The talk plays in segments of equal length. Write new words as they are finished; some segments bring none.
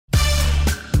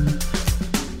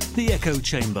The Echo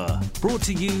Chamber, brought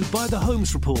to you by The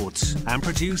Holmes Report and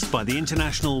produced by the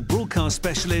international broadcast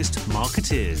specialist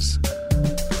Marketeers.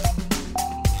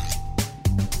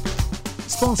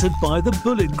 Sponsored by the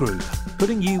Bullet Group,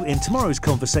 putting you in tomorrow's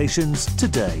conversations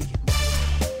today.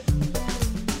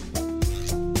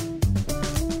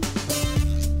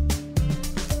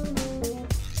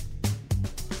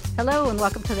 Hello and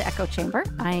welcome to the Echo Chamber.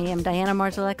 I am Diana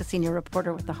Marzalek, a senior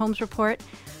reporter with the Holmes Report.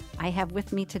 I have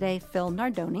with me today Phil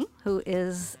Nardone, who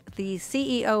is the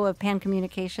CEO of Pan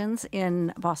Communications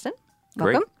in Boston.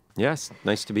 Welcome. Great. Yes,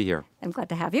 nice to be here. I'm glad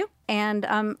to have you. And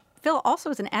Phil also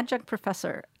is an adjunct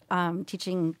professor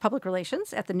teaching public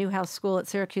relations at the Newhouse School at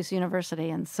Syracuse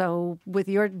University. And so with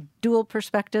your dual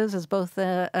perspectives as both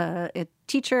a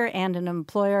teacher and an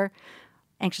employer,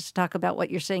 anxious to talk about what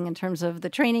you're seeing in terms of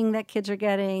the training that kids are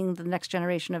getting, the next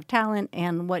generation of talent,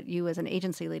 and what you as an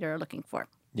agency leader are looking for.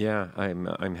 Yeah,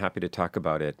 I'm happy to talk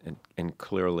about it, and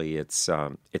clearly it's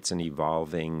an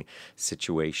evolving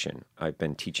situation. I've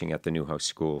been teaching at the Newhouse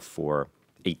School for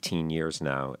 18 years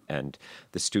now, and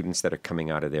the students that are coming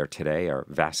out of there today are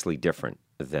vastly different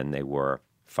than they were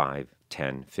 5,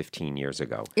 10, 15 years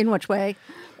ago. In which way?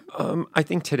 I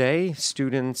think today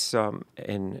students,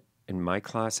 in my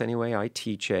class anyway, I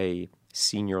teach a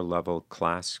senior level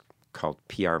class called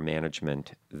PR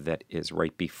Management that is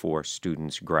right before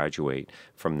students graduate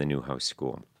from the Newhouse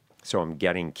School. So I'm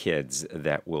getting kids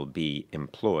that will be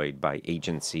employed by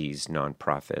agencies,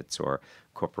 nonprofits, or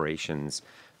corporations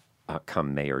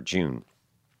come May or June.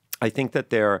 I think that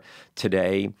they're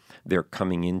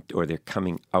coming in or they're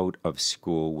coming out of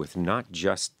school with not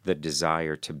just the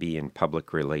desire to be in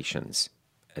public relations,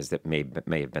 as that may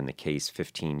have been the case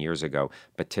 15 years ago,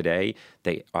 but today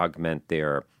they augment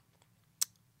their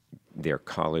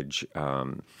college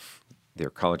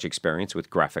experience with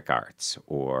graphic arts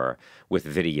or with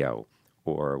video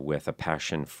or with a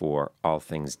passion for all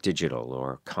things digital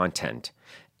or content.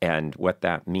 And what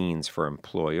that means for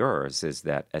employers is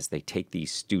that as they take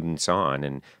these students on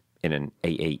and in an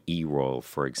AAE role,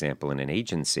 for example, in an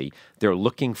agency, they're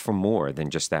looking for more than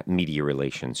just that media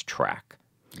relations track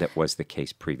that was the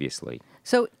case previously.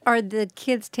 So are the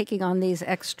kids taking on these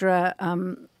extra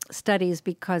studies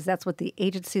because that's what the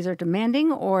agencies are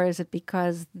demanding, or is it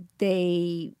because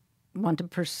they want to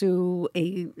pursue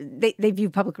they view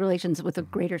public relations with a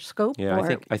greater scope?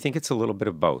 Yeah, I think it's a little bit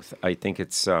of both. I think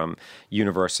it's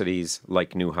universities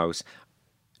like Newhouse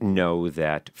know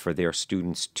that for their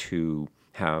students to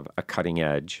have a cutting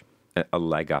edge, a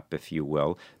leg up, if you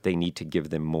will, they need to give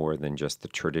them more than just the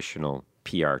traditional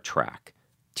PR track,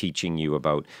 teaching you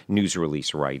about news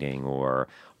release writing or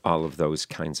all of those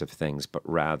kinds of things, but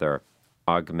rather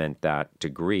augment that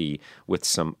degree with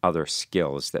some other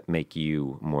skills that make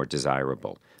you more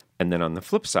desirable. And then on the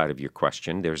flip side of your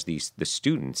question, there's the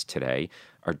students today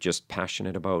are just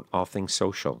passionate about all things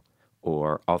social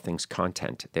or all things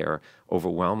content. They're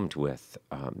overwhelmed with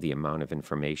the amount of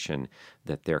information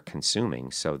that they're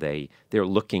consuming, so they're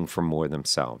looking for more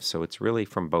themselves. So it's really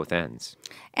from both ends.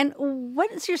 And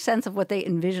what is your sense of what they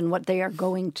envision, what they are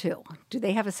going to? Do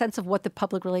they have a sense of what the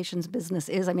public relations business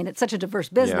is? I mean, it's such a diverse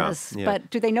business,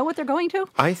 but do they know what they're going to?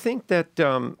 I think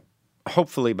that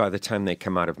hopefully by the time they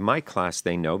come out of my class,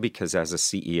 they know, because as a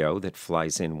CEO that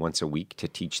flies in once a week to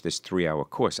teach this 3-hour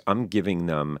course, I'm giving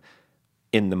them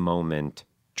in the moment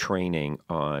training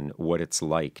on what it's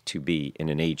like to be in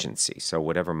an agency. So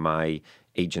whatever my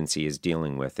agency is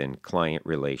dealing with in client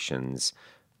relations,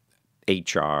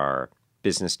 HR,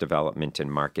 business development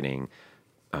and marketing,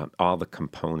 all the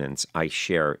components, I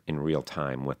share in real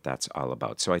time what that's all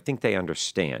about. So I think they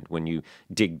understand. When you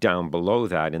dig down below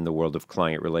that in the world of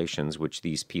client relations, which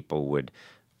these people would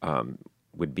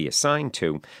be assigned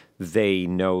to, they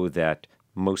know that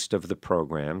most of the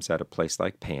programs at a place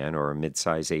like Pan or a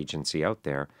mid-size agency out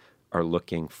there are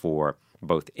looking for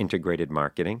both integrated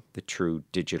marketing, the true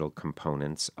digital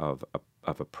components of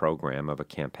a program, of a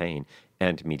campaign,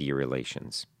 and media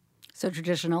relations. So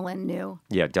traditional and new.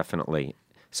 Yeah, definitely.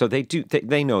 So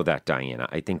they know that, Diana.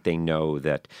 I think they know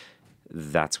that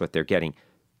that's what they're getting.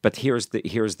 But here's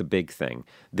the big thing.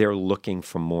 They're looking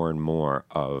for more and more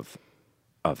of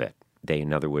it.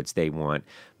 In other words, they want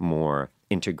more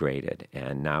integrated.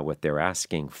 And now what they're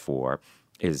asking for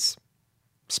is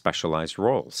specialized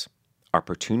roles,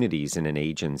 opportunities in an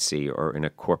agency or in a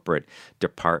corporate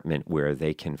department where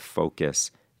they can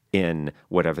focus in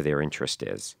whatever their interest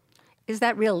is. Is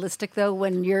that realistic, though,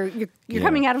 when you're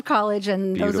coming out of college,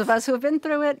 and Beautiful. Those of us who have been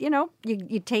through it,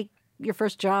 you take your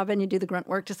first job and you do the grunt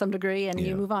work to some degree and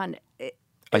you move on.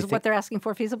 Is what they're asking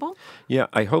for feasible? Yeah,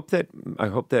 I hope that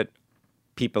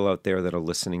people out there that are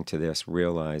listening to this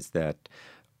realize that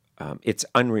it's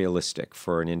unrealistic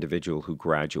for an individual who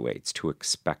graduates to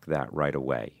expect that right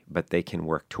away, but they can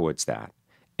work towards that.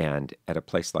 And at a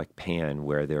place like Pan,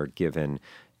 where they're given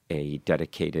a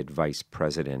dedicated vice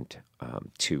president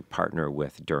to partner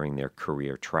with during their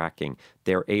career tracking,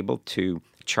 they're able to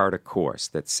chart a course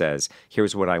that says,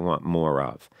 here's what I want more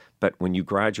of. But when you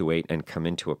graduate and come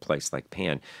into a place like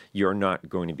Pan, you're not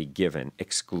going to be given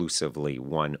exclusively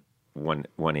one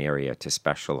area to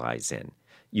specialize in.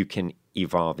 You can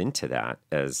evolve into that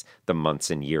as the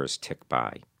months and years tick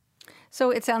by. So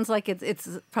it sounds like it's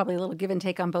probably a little give and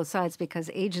take on both sides, because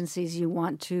agencies, you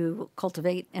want to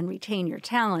cultivate and retain your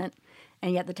talent,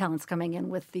 and yet the talent's coming in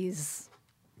with these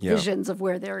visions of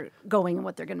where they're going and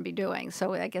what they're going to be doing.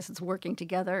 So I guess it's working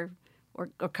together or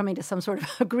coming to some sort of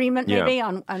agreement maybe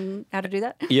on how to do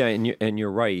that. Yeah, and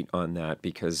you're right on that,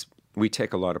 because we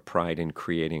take a lot of pride in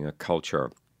creating a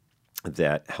culture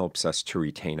that helps us to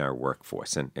retain our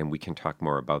workforce. And we can talk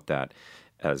more about that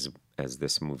as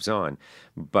this moves on.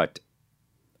 But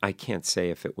I can't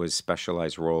say if it was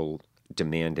specialized role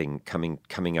demanding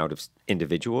coming out of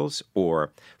individuals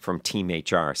or from team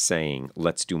HR saying,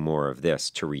 let's do more of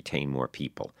this to retain more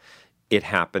people. It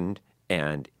happened,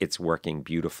 and it's working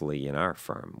beautifully in our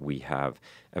firm. We have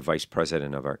a vice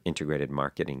president of our integrated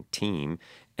marketing team,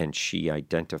 and she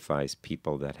identifies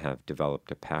people that have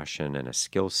developed a passion and a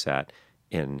skill set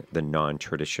in the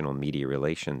non-traditional media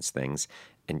relations things.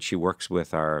 And she works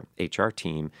with our HR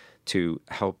team to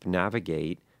help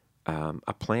navigate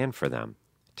a plan for them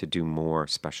to do more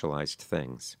specialized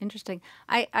things. Interesting.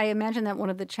 I imagine that one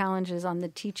of the challenges on the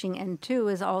teaching end, too,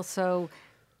 is also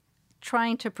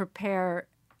trying to prepare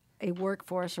a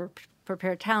workforce or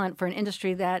prepare talent for an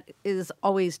industry that is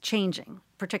always changing,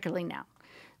 particularly now.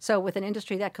 So with an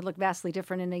industry that could look vastly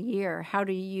different in a year, how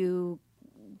do you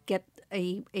get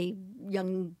a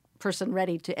young person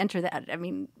ready to enter that? I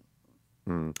mean,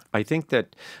 I think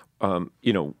that,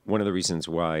 one of the reasons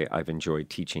why I've enjoyed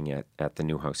teaching at the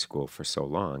Newhouse School for so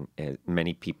long,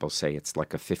 many people say it's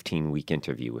like a 15-week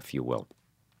interview, if you will,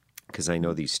 because I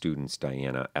know these students,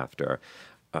 Diana, after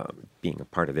being a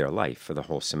part of their life for the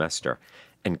whole semester.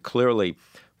 And clearly,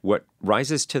 what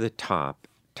rises to the top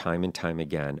time and time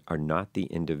again are not the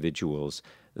individuals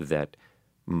that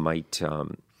might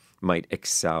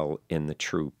excel in the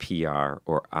true PR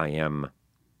or IM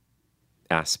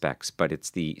aspects, but it's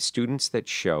the students that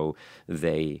show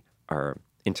they are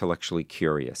intellectually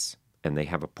curious and they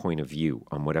have a point of view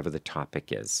on whatever the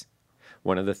topic is.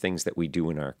 One of the things that we do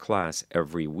in our class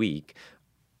every week,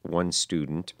 one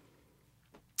student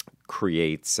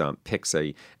picks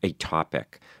a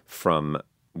topic from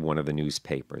one of the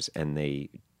newspapers, and they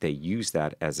use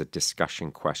that as a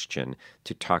discussion question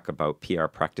to talk about PR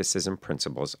practices and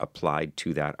principles applied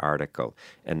to that article,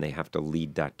 and they have to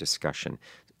lead that discussion.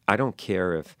 I don't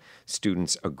care if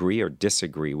students agree or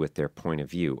disagree with their point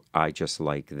of view. I just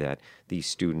like that these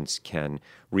students can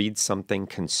read something,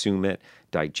 consume it,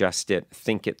 digest it,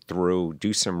 think it through,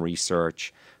 do some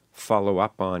research, follow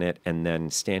up on it, and then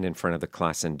stand in front of the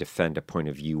class and defend a point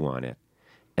of view on it.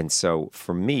 And so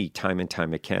for me, time and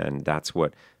time again, that's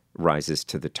what rises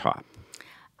to the top.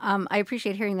 I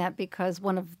appreciate hearing that, because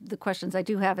one of the questions I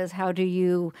do have is, how do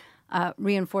you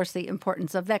reinforce the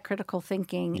importance of that critical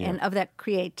thinking and of that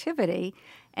creativity,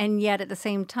 and yet at the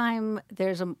same time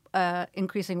there's a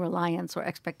increasing reliance or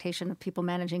expectation of people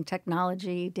managing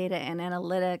technology, data and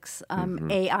analytics,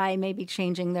 AI may be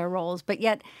changing their roles, but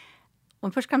yet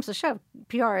when push comes to shove,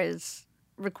 PR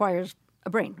requires a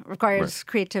brain, requires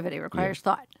creativity, requires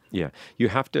thought. Yeah, you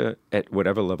have to, at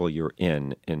whatever level you're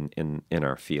in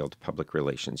our field, public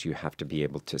relations, you have to be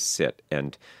able to sit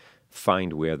and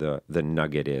find where the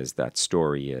nugget is, that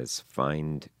story is.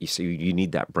 So you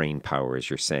need that brain power, as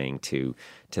you're saying, to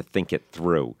think it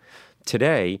through.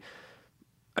 Today,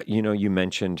 you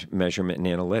mentioned measurement and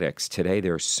analytics. Today,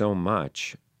 there's so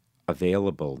much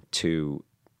available to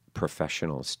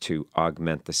professionals to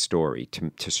augment the story,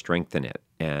 to strengthen it.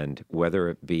 And whether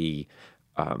it be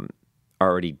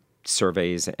already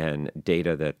surveys and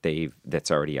data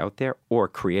that's already out there, or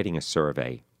creating a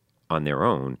survey on their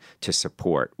own to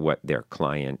support what their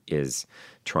client is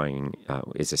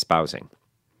espousing.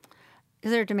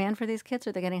 Is there a demand for these kids?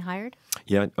 Are they getting hired?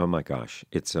 Yeah. Oh my gosh,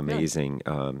 it's amazing.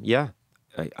 Really?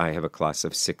 I have a class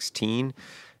of 16.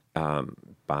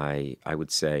 I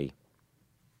would say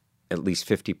at least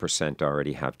 50%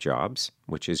 already have jobs,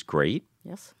 which is great.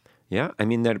 Yes. Yeah. I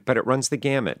mean but it runs the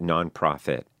gamut: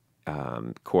 nonprofit,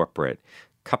 corporate.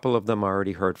 Couple of them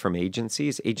already heard from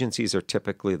agencies. Agencies are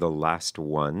typically the last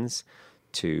ones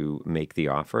to make the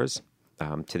offers.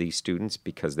 to these students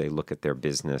because they look at their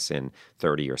business in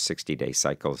 30 or 60-day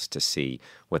cycles to see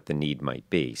what the need might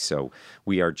be. So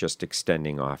we are just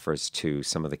extending offers to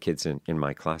some of the kids in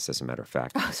my class, as a matter of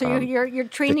fact. Oh, so you're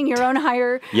training your own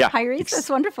hirees? That's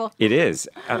wonderful. It is.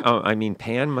 I mean,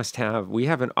 PAN we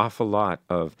have an awful lot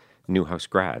of Newhouse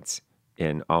grads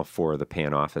in all 4 of the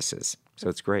PAN offices. So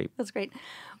it's great. That's great.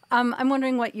 I'm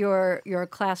wondering what your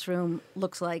classroom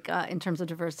looks like in terms of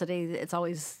diversity. It's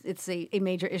a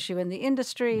major issue in the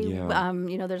industry. Yeah.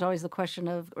 There's always the question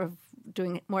of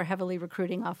doing more heavily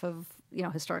recruiting off of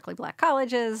historically black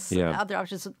colleges, other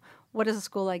options. What is a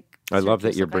school like? I love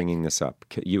that you're bringing this up.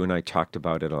 You and I talked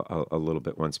about it a little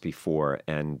bit once before,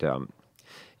 and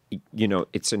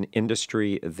it's an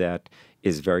industry that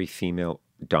is very female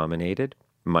dominated.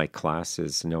 My class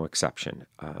is no exception.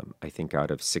 I think out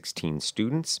of 16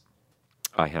 students,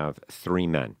 I have 3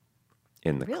 men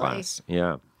in the class.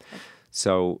 Yeah.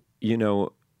 So,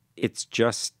 it's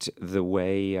just the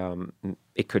way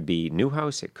it could be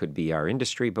Newhouse, it could be our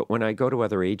industry. But when I go to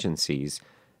other agencies,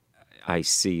 I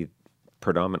see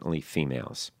predominantly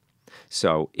females.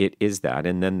 So it is that.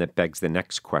 And then that begs the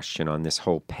next question on this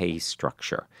whole pay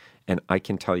structure. And I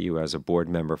can tell you as a board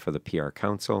member for the PR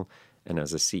Council, and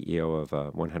as a CEO of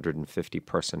a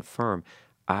 150-person firm,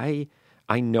 I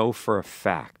know for a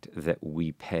fact that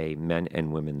we pay men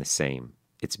and women the same.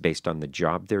 It's based on the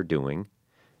job they're doing,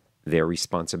 their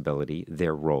responsibility,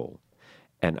 their role.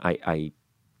 And I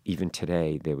even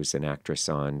today, there was an actress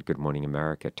on Good Morning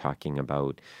America talking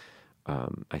about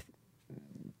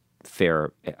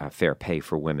fair pay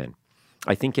for women.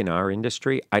 I think in our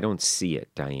industry, I don't see it,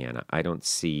 Diana. I don't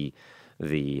see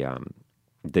the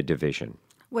division.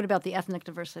 What about the ethnic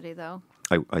diversity, though?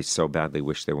 I so badly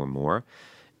wish there were more.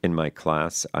 In my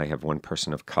class, I have 1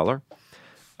 person of color.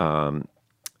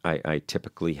 I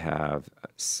typically have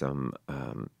some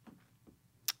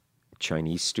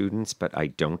Chinese students, but I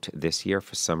don't this year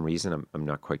for some reason. I'm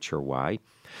not quite sure why.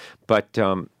 But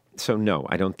so, no,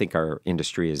 I don't think our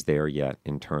industry is there yet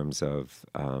in terms of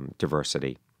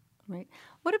diversity. Right.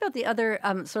 What about the other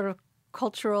sort of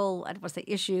cultural, I don't want to say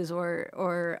issues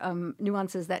or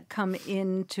nuances that come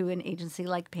into an agency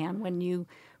like PAN when you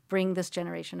bring this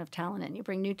generation of talent in? You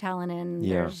bring new talent in.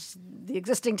 Yeah. There's the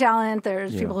existing talent.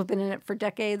 There's people who've been in it for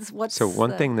decades. One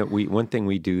thing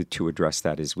we do to address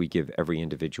that is we give every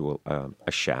individual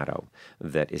a shadow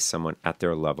that is someone at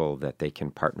their level that they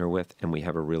can partner with, and we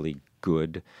have a really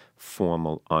good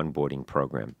formal onboarding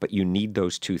program. But you need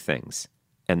those 2 things.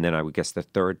 And then I would guess the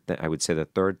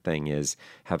third thing is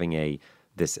having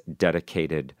this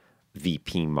dedicated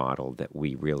VP model that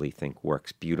we really think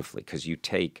works beautifully, because you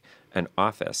take an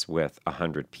office with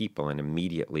 100 people and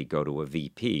immediately go to a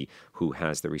VP who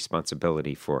has the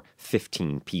responsibility for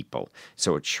 15 people.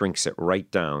 So it shrinks it right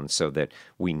down so that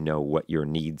we know what your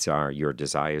needs are, your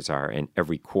desires are, and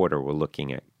every quarter we're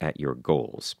looking at your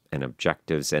goals and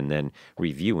objectives and then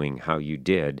reviewing how you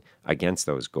did against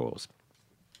those goals.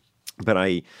 But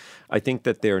I think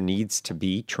that there needs to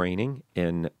be training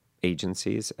in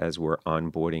agencies as we're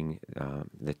onboarding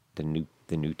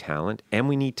the new talent, and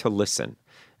we need to listen.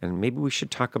 And maybe we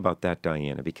should talk about that,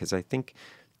 Diana, because I think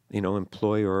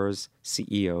employers,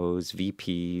 CEOs,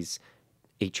 VPs,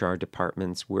 HR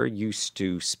departments, we're used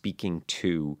to speaking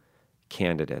to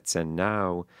candidates, and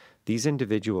now these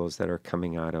individuals that are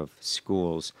coming out of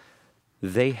schools,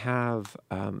 they've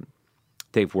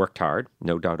worked hard,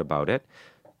 no doubt about it.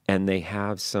 And they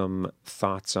have some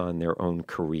thoughts on their own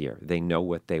career. They know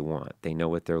what they want. They know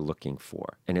what they're looking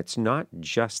for. And it's not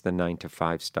just the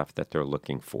 9-to-5 stuff that they're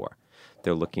looking for.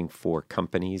 They're looking for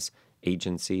companies,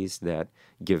 agencies that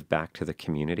give back to the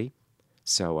community.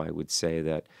 So I would say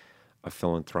that a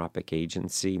philanthropic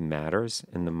agency matters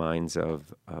in the minds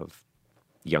of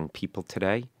young people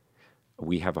today.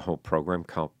 We have a whole program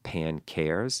called PAN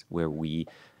Cares, where we,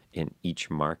 in each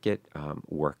market,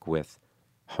 work with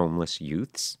homeless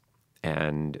youths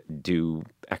and do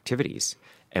activities,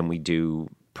 and we do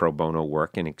pro bono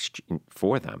work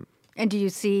for them. And do you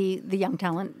see the young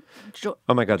talent?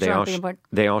 Oh my God,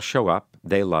 they all show up.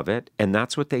 They love it, and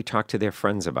that's what they talk to their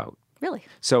friends about. Really?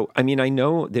 So, I mean, I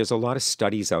know there's a lot of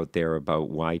studies out there about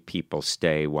why people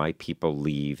stay, why people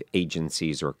leave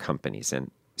agencies or companies,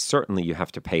 and certainly you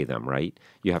have to pay them, right?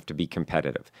 You have to be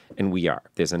competitive, and we are.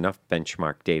 There's enough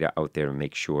benchmark data out there to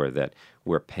make sure that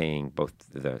we're paying both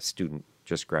the student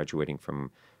just graduating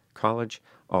from college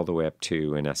all the way up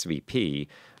to an SVP.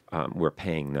 We're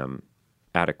paying them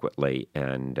adequately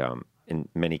and in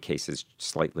many cases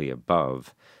slightly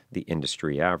above the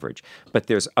industry average. But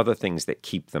there's other things that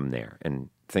keep them there, and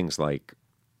things like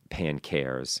PAN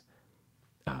Cares,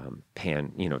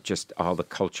 just all the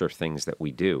culture things that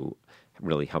we do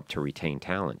really help to retain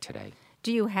talent today.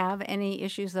 Do you have any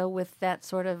issues, though, with that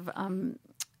sort of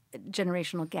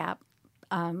generational gap?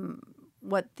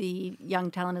 What the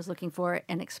young talent is looking for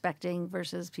and expecting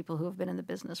versus people who have been in the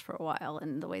business for a while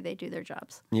and the way they do their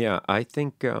jobs? Yeah, I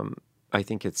think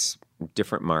it's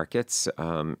different markets.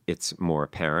 It's more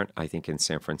apparent. I think in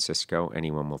San Francisco,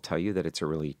 anyone will tell you that it's a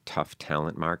really tough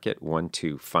talent market. One,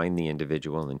 to find the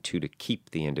individual, and two, to keep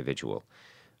the individual.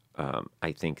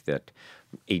 I think that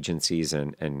agencies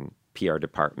and PR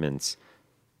departments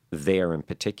there in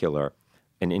particular,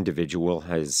 an individual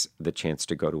has the chance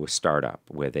to go to a startup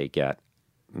where they get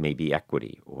maybe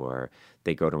equity, or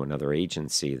they go to another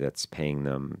agency that's paying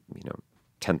them,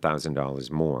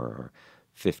 $10,000 more, or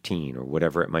 15, or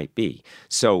whatever it might be.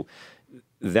 So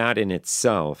that in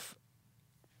itself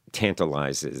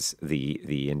tantalizes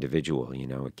the individual.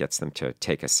 It gets them to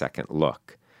take a second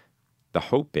look. The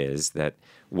hope is that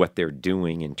what they're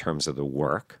doing in terms of the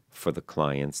work for the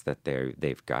clients that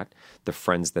they've got, the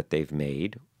friends that they've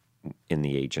made in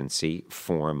the agency,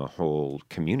 form a whole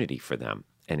community for them,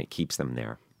 and it keeps them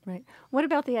there. Right. What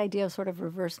about the idea of sort of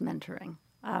reverse mentoring?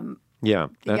 The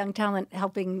young talent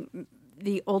helping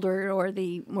the older or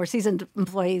the more seasoned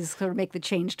employees sort of make the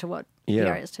change to what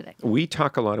PR is today. We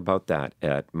talk a lot about that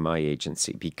at my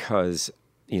agency because,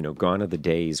 gone are the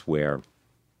days where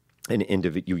an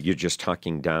individual, you're just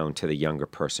talking down to the younger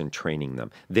person, training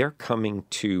them. They're coming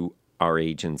to our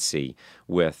agency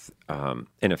with an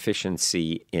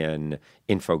efficiency in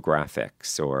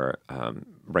infographics, or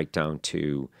right down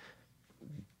to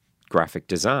graphic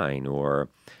design, or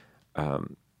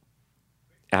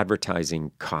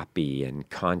advertising copy and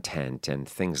content and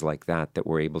things like that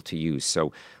we're able to use.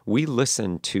 So we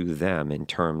listen to them in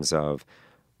terms of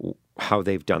how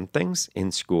they've done things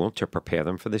in school to prepare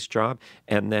them for this job,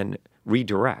 and then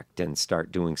redirect and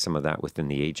start doing some of that within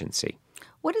the agency.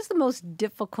 What is the most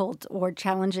difficult or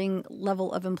challenging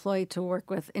level of employee to work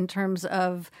with in terms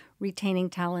of retaining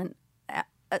talent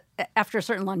after a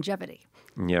certain longevity?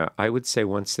 Yeah, I would say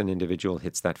once an individual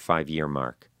hits that 5-year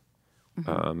mark,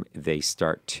 they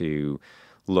start to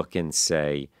look and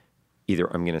say, either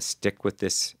I'm going to stick with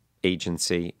this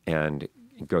agency and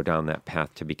go down that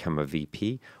path to become a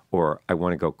VP, or I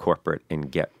want to go corporate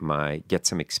and get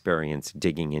some experience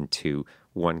digging into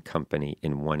one company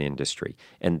in one industry.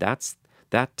 And that's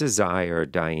that desire,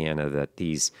 Diana,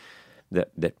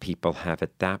 that people have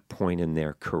at that point in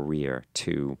their career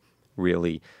to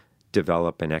really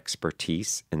develop an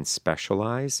expertise and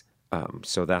specialize.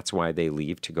 So that's why they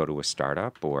leave to go to a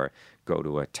startup or go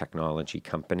to a technology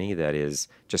company that is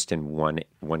just in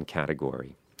one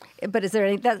category. But is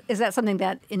that something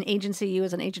that an agency, you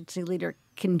as an agency leader,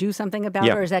 can do something about,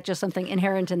 Yeah. or is that just something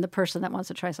inherent in the person that wants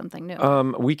to try something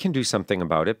new? We can do something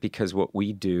about it, because what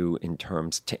we do in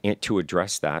terms to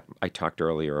address that, I talked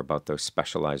earlier about those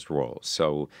specialized roles.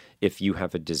 So if you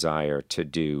have a desire to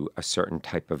do a certain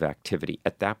type of activity,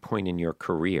 at that point in your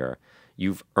career,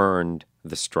 you've earned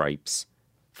the stripes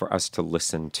for us to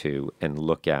listen to and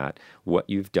look at what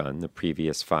you've done the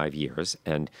previous 5 years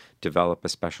and develop a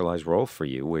specialized role for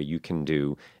you where you can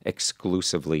do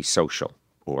exclusively social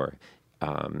or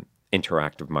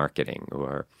interactive marketing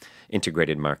or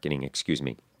integrated marketing,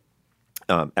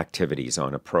 activities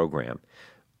on a program.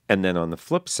 And then on the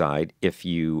flip side, if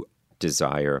you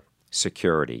desire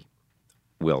security,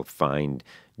 we'll find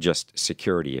just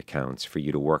security accounts for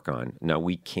you to work on. Now,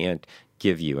 we can't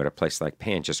give you at a place like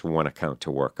Pan just one account to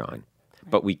work on,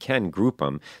 but we can group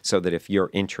them so that if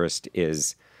your interest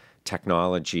is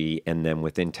technology and then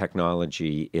within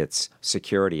technology it's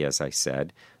security, as I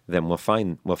said, then we'll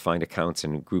find accounts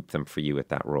and group them for you at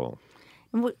that role.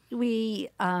 The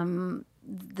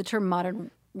term modern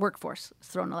workforce is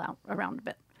thrown around a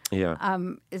bit. Yeah.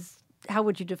 How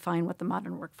would you define what the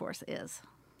modern workforce is?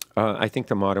 I think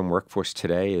the modern workforce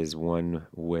today is one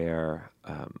where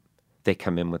they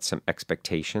come in with some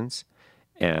expectations,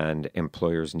 and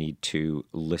employers need to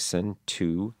listen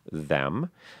to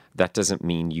them. That doesn't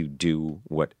mean you do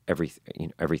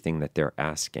everything that they're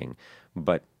asking,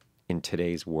 but in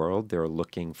today's world, they're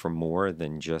looking for more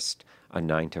than just a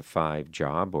 9-to-5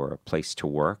 job or a place to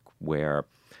work where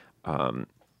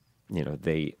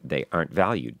they aren't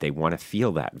valued. They want to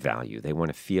feel that value. They want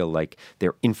to feel like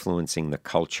they're influencing the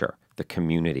culture, the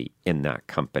community in that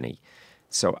company.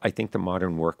 So I think the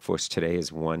modern workforce today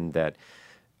is one that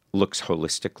looks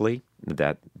holistically,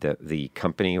 that the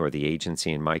company or the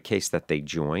agency, in my case, that they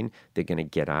join, they're going to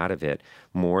get out of it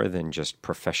more than just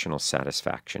professional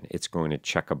satisfaction. It's going to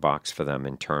check a box for them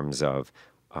in terms of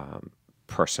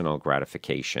personal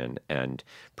gratification and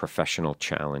professional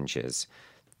challenges,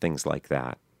 things like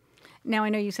that. Now, I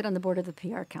know you sit on the board of the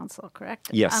PR Council,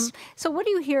 correct? Yes. So what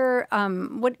do you hear,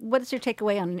 what is your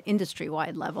takeaway on an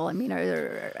industry-wide level? I mean, are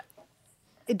there,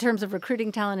 in terms of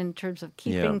recruiting talent, in terms of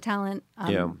keeping talent,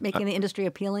 making the industry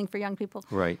appealing for young people?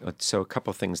 Right. So a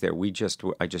couple things there.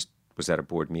 I just was at a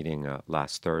board meeting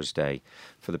last Thursday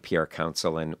for the PR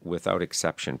Council, and without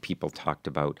exception, people talked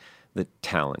about the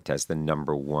talent as the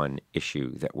number one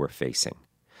issue that we're facing.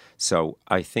 So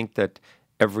I think that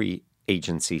every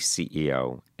agency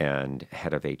CEO and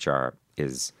head of HR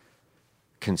is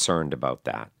concerned about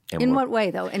that. And in what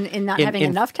way, though? In not having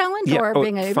enough talent, or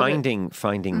being able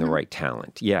finding the right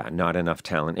talent? Yeah, not enough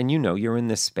talent. And you're in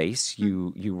this space.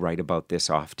 You write about this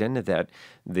often, that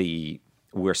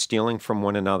we're stealing from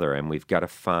one another, and we've got to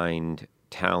find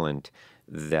talent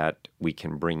that we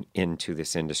can bring into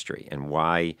this industry. And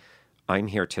why I'm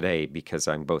here today, because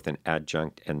I'm both an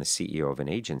adjunct and the CEO of an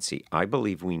agency. I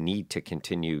believe we need to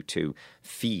continue to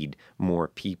feed more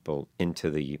people into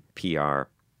the PR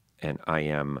and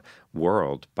IM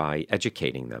world by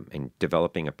educating them and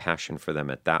developing a passion for them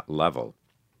at that level.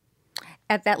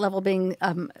 At that level being...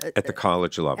 at the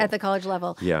college level. At the college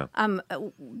level. Yeah.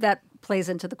 That plays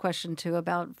into the question, too,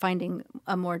 about finding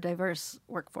a more diverse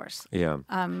workforce. Yeah.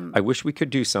 I wish we could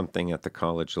do something at the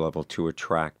college level to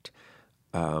attract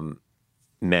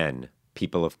men,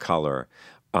 people of color,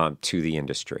 to the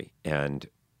industry. And,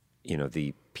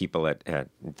 the people at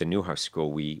the Newhouse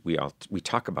School, we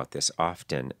talk about this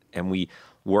often, and we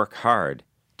work hard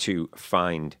to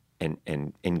find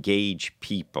and engage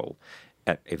people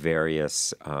at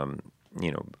various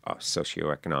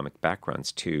socioeconomic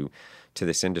backgrounds to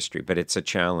this industry. But it's a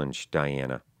challenge,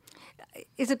 Diana.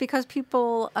 Is it because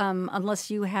people, unless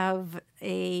you have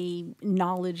a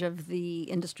knowledge of the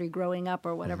industry growing up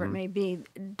or whatever it may be,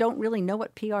 don't really know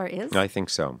what PR is? I think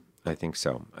so. I think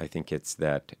it's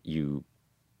that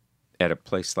at a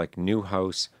place like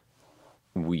Newhouse,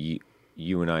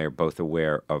 you and I are both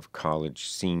aware of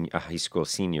high school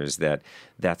seniors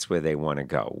that's where they want to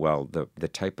go. Well, the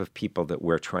type of people that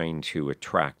we're trying to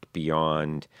attract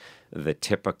beyond the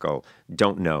typical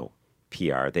don't know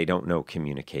PR. They don't know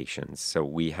communications. So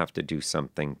we have to do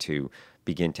something to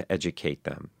begin to educate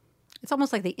them. It's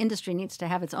almost like the industry needs to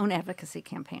have its own advocacy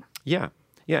campaign. Yeah.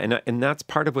 Yeah, and that's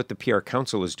part of what the PR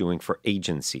Council is doing for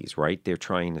agencies, right? They're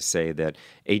trying to say that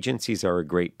agencies are a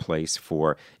great place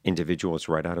for individuals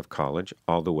right out of college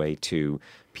all the way to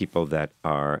people that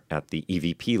are at the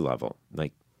EVP level.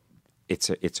 Like, it's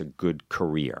a good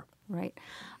career. Right.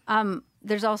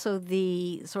 There's also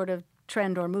the sort of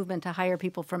trend or movement to hire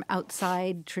people from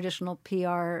outside traditional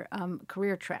PR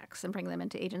career tracks and bring them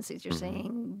into agencies. You're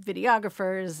saying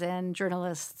videographers and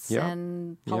journalists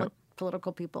and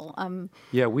political people.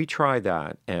 Yeah, we try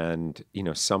that, and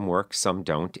some work, some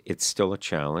don't. It's still a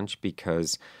challenge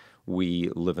because we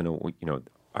live in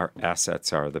our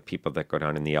assets are the people that go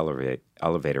down in the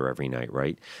elevator every night,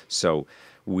 right? So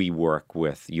we work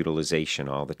with utilization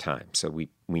all the time. So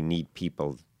we need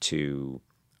people to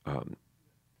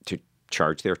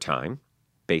charge their time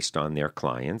based on their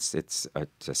clients. It's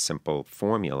a simple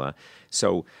formula.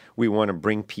 So we want to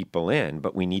bring people in,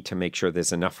 but we need to make sure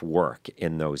there's enough work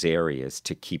in those areas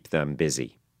to keep them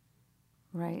busy.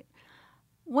 Right.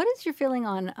 What is your feeling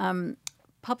on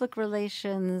public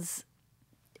relations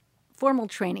formal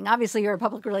training? Obviously, you're a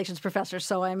public relations professor,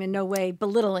 so I'm in no way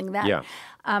belittling that. Yeah.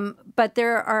 But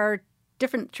there are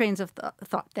different trains of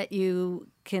thought that you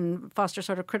can foster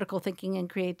sort of critical thinking and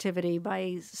creativity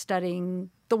by studying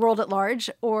the world at large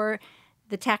or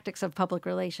the tactics of public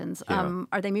relations. Yeah.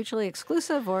 Are they mutually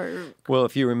exclusive or? Well,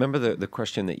 if you remember the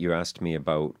question that you asked me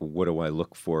about what do I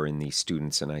look for in these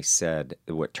students, and I said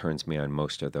what turns me on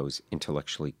most are those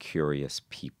intellectually curious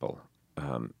people.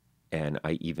 And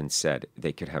I even said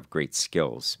they could have great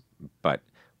skills, but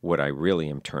what I really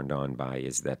am turned on by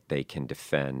is that they can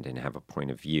defend and have a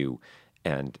point of view,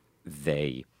 and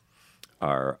they're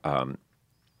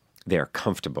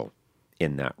comfortable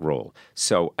in that role.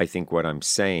 So I think what I'm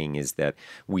saying is that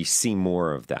we see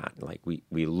more of that. Like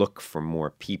we look for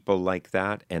more people like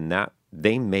that, and that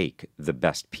they make the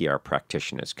best PR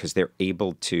practitioners because they're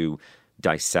able to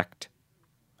dissect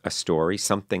a story,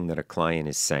 something that a client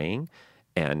is saying,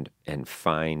 and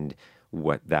find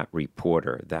what that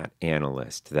reporter, that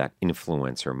analyst, that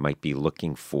influencer might be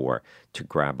looking for to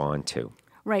grab onto.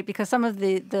 Right, because some of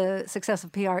the success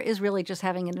of PR is really just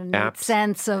having an innate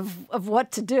sense of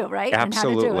what to do, right?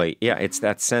 Absolutely. And how to do it. Yeah, it's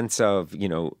that sense of,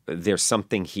 there's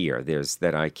something here, there's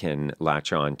that I can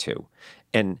latch on to.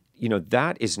 And,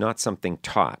 that is not something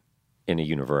taught in a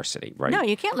university, right? No,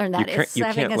 you can't learn that. You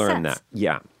can't learn that.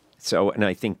 Yeah. So, and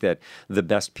I think that the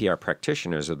best PR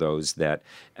practitioners are those that,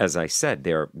 as I said,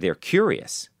 they're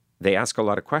curious. they ask a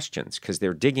lot of questions because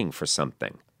they're digging for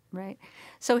something. Right.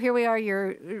 So here we are.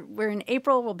 We're in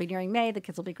April. We'll be nearing May. The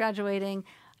kids will be graduating.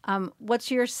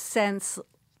 What's your sense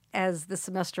as the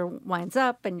semester winds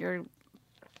up and you're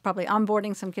probably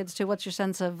onboarding some kids too? What's your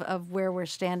sense of where we're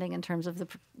standing in terms of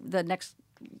the next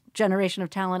generation of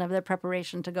talent, of their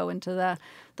preparation to go into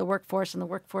the workforce and the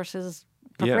workforce's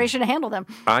preparation to handle them?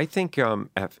 I think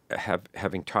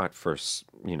having taught for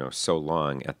so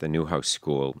long at the Newhouse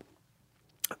school,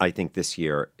 I think this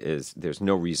year there's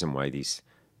no reason why these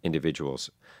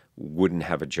individuals wouldn't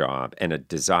have a job and a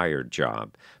desired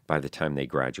job by the time they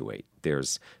graduate.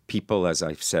 There's people, as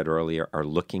I've said earlier, are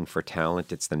looking for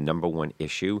talent. It's the number one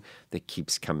issue that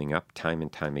keeps coming up time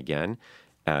and time again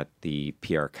at the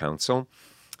PR Council.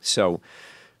 So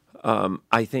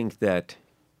I think that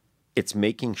it's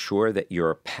making sure that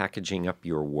you're packaging up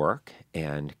your work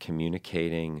and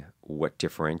communicating what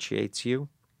differentiates you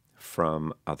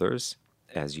from others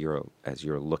as you're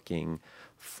looking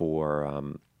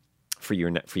for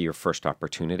your first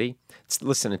opportunity. It's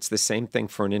the same thing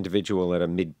for an individual at a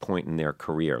midpoint in their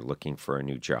career looking for a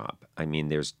new job. I mean,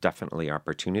 there's definitely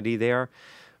opportunity there.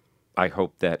 I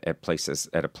hope that at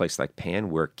a place like Pan,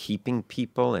 we're keeping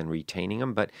people and retaining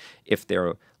them. But if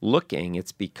they're looking,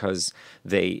 it's because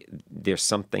there's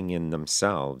something in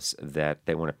themselves that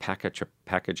they want to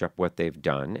package up what they've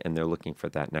done, and they're looking for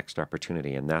that next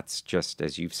opportunity. And that's just,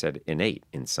 as you've said, innate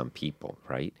in some people,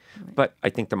 right? But I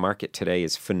think the market today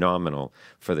is phenomenal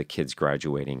for the kids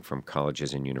graduating from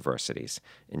colleges and universities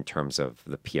in terms of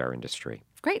the PR industry.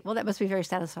 Great. Well, that must be very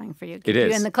satisfying for you. It is.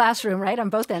 You're in the classroom, right, on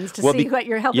both ends to see what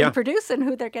you're helping produce and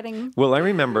who they're getting. Well, I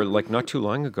remember, not too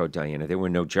long ago, Diana, there were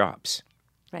no jobs.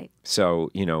 Right.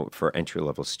 So, for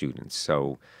entry-level students,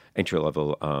 so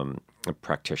entry-level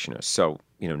practitioners. So,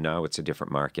 now it's a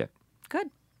different market. Good.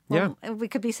 Well, we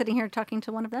could be sitting here talking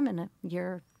to one of them in a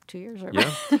year, 2 years, or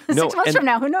 6 No, months from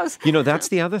now. Who knows? That's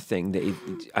the other thing.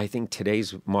 I think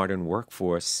today's modern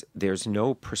workforce, there's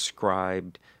no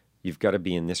prescribed, you've got to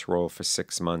be in this role for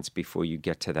 6 months before you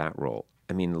get to that role.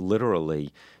 I mean,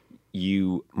 literally,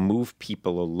 you move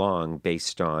people along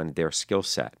based on their skill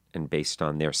set and based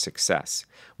on their success.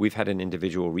 We've had an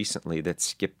individual recently that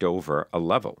skipped over a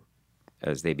level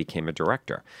as they became a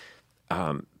director,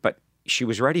 but she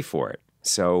was ready for it.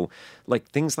 So,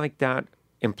 things like that,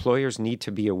 employers need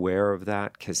to be aware of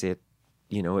that because it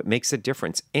makes a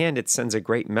difference, and it sends a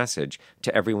great message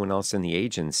to everyone else in the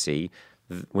agency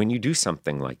when you do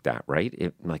something like that,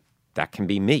 right? That can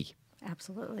be me.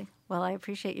 Absolutely. Well, I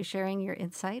appreciate you sharing your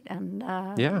insight and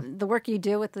the work you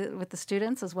do with the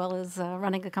students, as well as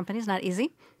running a company is not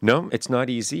easy. No, it's not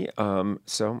easy.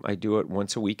 So I do it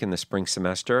once a week in the spring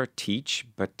semester, teach,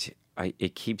 but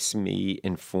it keeps me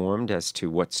informed as to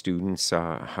what students,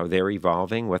 how they're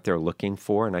evolving, what they're looking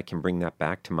for, and I can bring that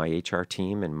back to my HR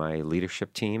team and my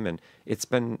leadership team, and it's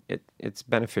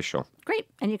beneficial. Great.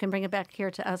 And you can bring it back here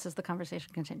to us as the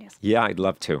conversation continues. Yeah, I'd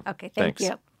love to. Okay, thank you.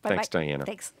 Bye-bye. Thanks, Diana.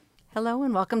 Thanks. Hello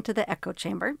and welcome to the Echo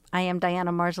Chamber. I am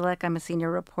Diana Marzalek. I'm a senior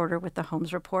reporter with the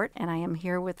Holmes Report, and I am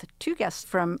here with two guests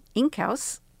from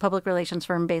InkHouse, public relations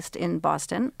firm based in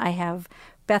Boston. I have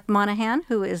Beth Monaghan,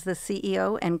 who is the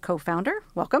CEO and co-founder.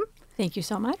 Welcome. Thank you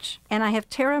so much. And I have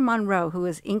Tara Munro, who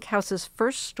is InkHouse's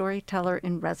first storyteller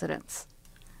in residence.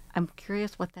 I'm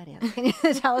curious what that is. Can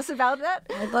you tell us about that?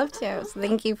 I'd love to. So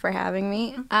thank you for having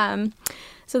me.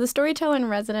 So the storyteller in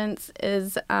residence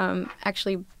is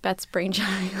actually Beth's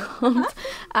brainchild.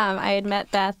 I had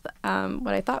met Beth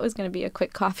what I thought was going to be a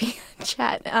quick coffee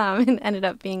chat and ended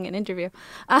up being an interview.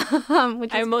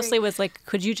 Which I mostly was like,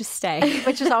 could you just stay?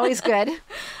 Which is always good.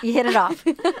 You hit it off.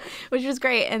 Which was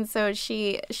great. And so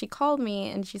she called me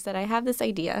and she said, I have this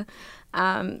idea.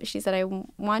 She said, I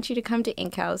want you to come to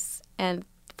InkHouse and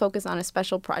focus on a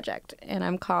special project, and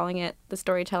I'm calling it the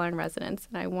Storyteller in Residence,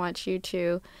 and I want you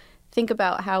to think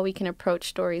about how we can approach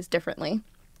stories differently.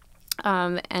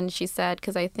 And she said,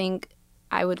 because I think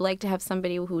I would like to have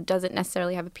somebody who doesn't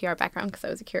necessarily have a PR background, because I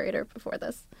was a curator before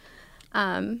this.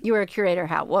 You were a curator.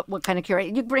 How? What kind of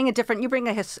curator? You bring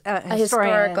a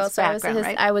historical. So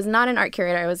right? I was not an art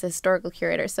curator. I was a historical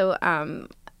curator. So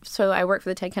I worked for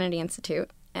the Ted Kennedy Institute,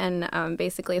 and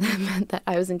basically that meant that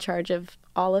I was in charge of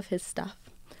all of his stuff.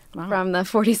 Wow. From the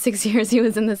 46 years he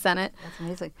was in the Senate. That's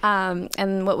amazing.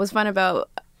 And what was fun about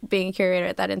being a curator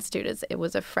at that institute is it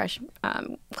was a fresh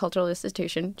cultural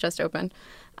institution, just opened.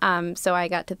 So I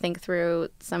got to think through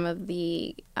some of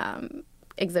the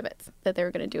exhibits that they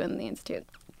were going to do in the institute.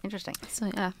 Interesting. So,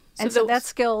 yeah. And so that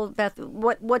skill, Beth,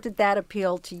 what did that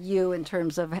appeal to you in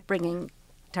terms of bringing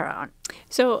Tara on?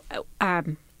 So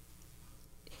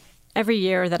every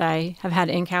year that I have had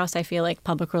InkHouse, I feel like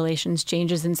public relations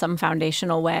changes in some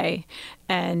foundational way.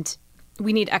 And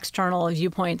we need external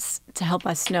viewpoints to help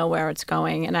us know where it's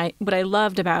going. And what I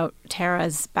loved about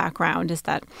Tara's background is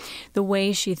that the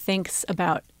way she thinks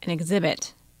about an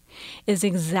exhibit is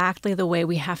exactly the way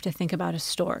we have to think about a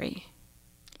story.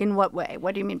 In what way?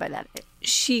 What do you mean by that?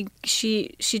 She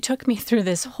took me through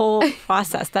this whole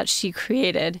process that she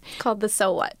created. Called the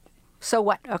So What. So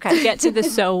what? Okay. To get to the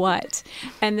so what.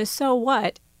 And the so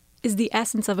what is the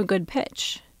essence of a good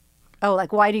pitch. Oh,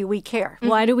 like, why do we care?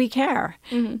 Why do we care?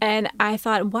 And I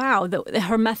thought, wow,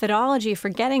 her methodology for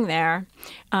getting there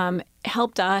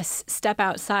helped us step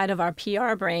outside of our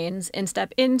PR brains and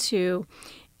step into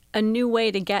a new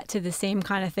way to get to the same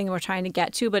kind of thing we're trying to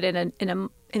get to, but in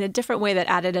a different way that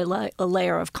added a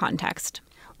layer of context.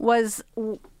 Was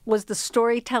the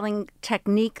storytelling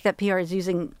technique that PR is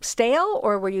using stale,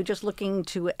 or were you just looking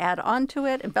to add on to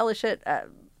it, embellish it?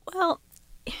 Well,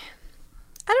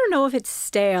 I don't know if it's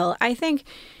stale. I think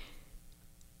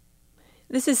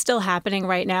this is still happening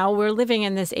right now. We're living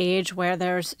in this age where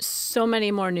there's so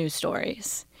many more news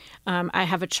stories. I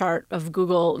have a chart of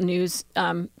Google news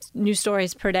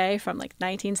stories per day from like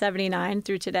 1979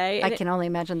 through today. I can only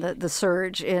imagine the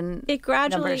surge in it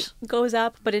gradually numbers. Goes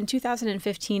up, but in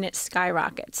 2015 it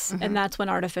skyrockets. And that's when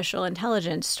artificial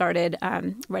intelligence started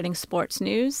writing sports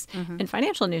news and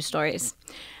financial news stories.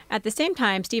 At the same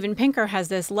time, Steven Pinker has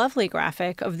this lovely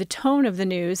graphic of the tone of the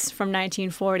news from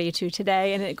 1940 to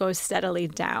today, and it goes steadily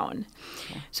down.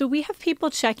 Okay. So we have people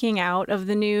checking out of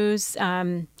the news.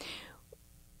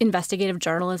 Investigative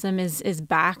journalism is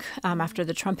back after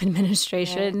the Trump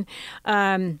administration.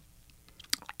 Yeah.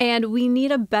 And we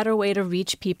need a better way to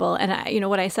reach people. And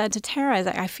what I said to Tara is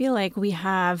I feel like we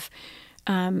have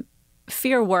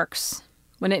fear works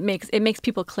when it makes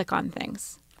people click on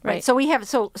things. Right. So we have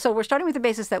so we're starting with the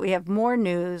basis that we have more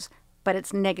news, but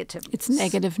it's negative news. It's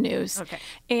negative news. Okay.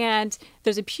 And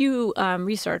there's a Pew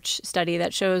research study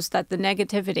that shows that the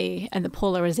negativity and the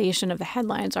polarization of the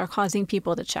headlines are causing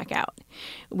people to check out.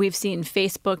 We've seen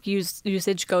Facebook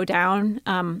usage go down.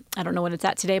 I don't know what it's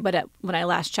at today, but when I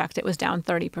last checked, it was down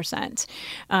 30%.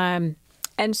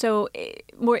 And so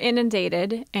we're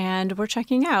inundated and we're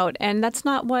checking out. And that's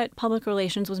not what public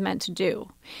relations was meant to do.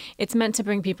 It's meant to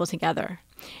bring people together.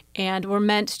 And we're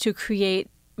meant to create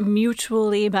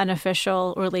mutually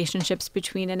beneficial relationships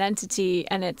between an entity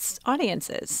and its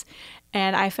audiences.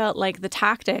 And I felt like the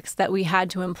tactics that we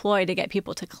had to employ to get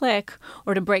people to click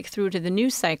or to break through to the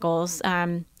news cycles,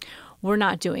 we're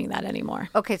not doing that anymore.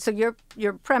 Okay, so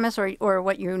your premise or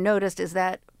what you noticed is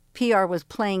that PR was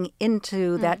playing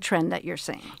into that trend that you're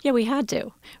seeing. Yeah, we had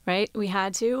to, right? We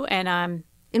had to. And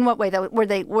in what way, though?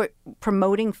 Were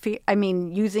promoting fear? I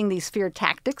mean, using these fear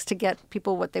tactics to get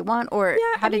people what they want, or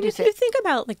how did you say? If you think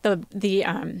about like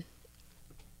the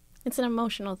it's an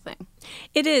emotional thing.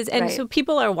 It is. And right. So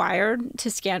people are wired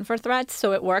to scan for threats.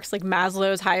 So it works like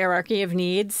Maslow's hierarchy of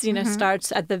needs,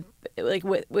 starts at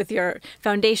with your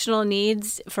foundational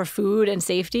needs for food and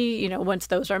safety. Once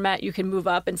those are met, you can move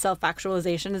up, and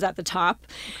self-actualization is at the top.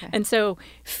 Okay. And so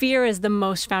fear is the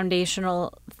most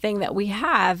foundational thing that we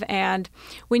have. And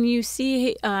when you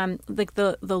see like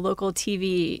the local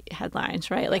TV headlines,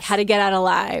 right? Like how to get out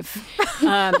alive.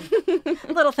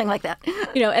 Little thing like that.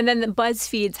 And then the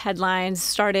BuzzFeed's headlines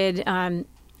started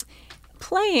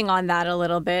playing on that a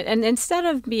little bit. And instead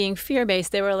of being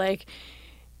fear-based, they were like,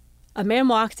 a man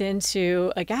walked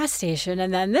into a gas station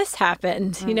and then this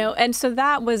happened, And so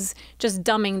that was just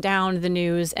dumbing down the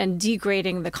news and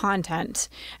degrading the content.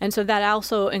 And so that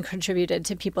also contributed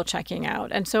to people checking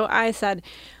out. And so I said,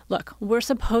 look, we're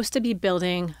supposed to be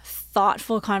building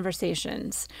thoughtful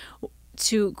conversations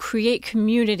to create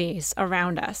communities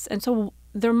around us. And so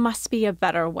there must be a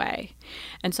better way.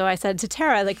 And so I said to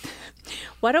Tara, like,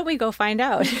 why don't we go find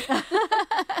out?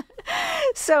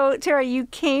 So, Tara, you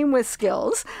came with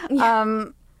skills. Different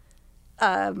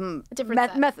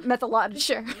methodology.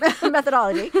 Sure.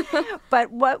 Methodology.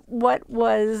 But what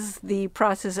was the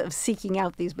process of seeking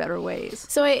out these better ways?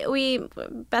 So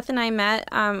Beth and I met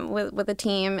with a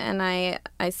team, and I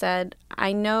said,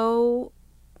 I know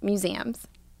museums,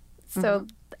 so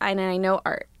I know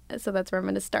art. So that's where I'm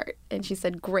going to start. And she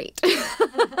said, great.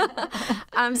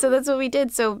 So that's what we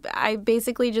did. So I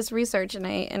basically just researched and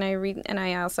I read, and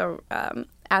I also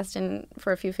asked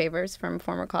for a few favors from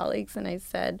former colleagues. And I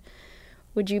said,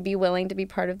 would you be willing to be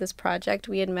part of this project?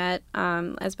 We had met,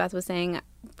 as Beth was saying,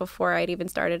 before I'd even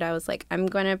started, I was like, I'm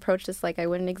going to approach this like I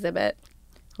would an exhibit.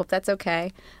 Hope that's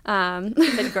okay.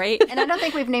 Been great. And I don't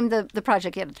think we've named the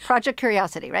project yet. It's Project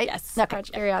Curiosity, right? Yes. Okay.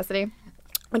 Project Curiosity.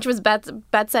 which was Beth.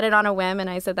 Beth said it on a whim, and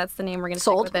I said, that's the name, we're going to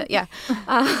stick with it. Yeah.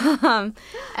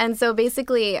 And so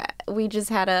basically, we just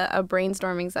had a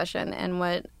brainstorming session. And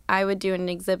what I would do in an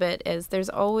exhibit is there's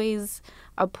always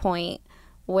a point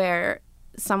where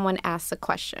someone asks a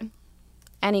question,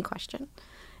 any question,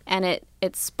 and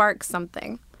it sparks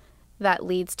something that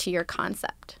leads to your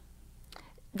concept.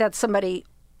 That's somebody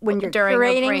when you're during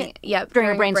curating during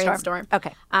a brainstorm.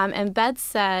 Okay. And Beth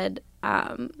said,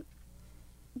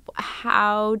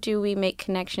 how do we make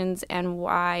connections, and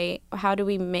how do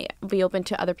we be open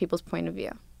to other people's point of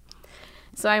view?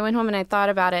 So I went home and I thought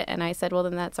about it, and I said, well,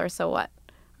 then that's our so what.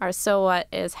 Our so what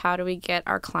is, how do we get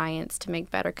our clients to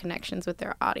make better connections with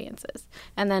their audiences?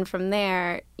 And then from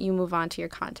there, you move on to your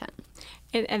content.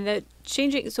 And the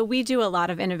changing, so we do a lot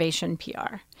of innovation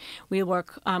PR. We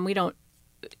work, we're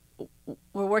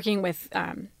working with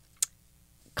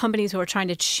companies who are trying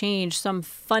to change some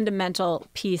fundamental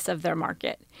piece of their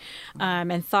market,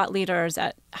 and thought leaders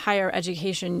at higher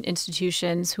education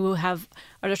institutions who are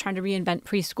just trying to reinvent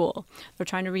preschool. They're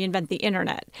trying to reinvent the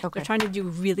internet. Okay. They're trying to do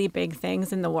really big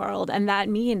things in the world. And that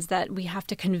means that we have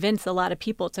to convince a lot of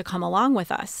people to come along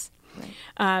with us. Right.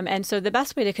 And so the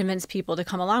best way to convince people to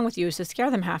come along with you is to scare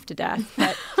them half to death.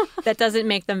 But that doesn't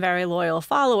make them very loyal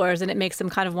followers, and it makes them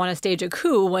kind of want to stage a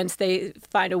coup once they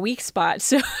find a weak spot.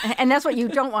 So, and that's what you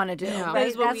don't want to do. No. That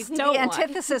is what we don't want. The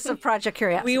antithesis of Project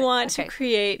Curiosity. We want to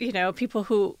create, people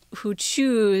who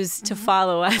choose to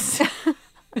follow us.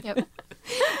 Yep.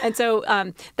 And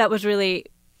so that was really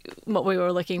what we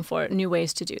were looking for, new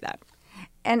ways to do that.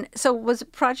 And so was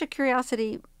Project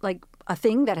Curiosity like a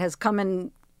thing that has come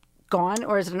and gone,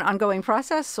 or is it an ongoing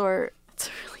process? Or it's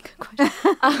a really good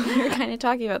question. We were kind of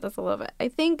talking about this a little bit. I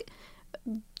think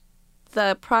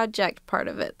the project part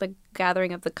of it, the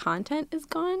gathering of the content, is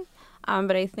gone.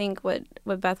 But I think what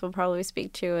Beth will probably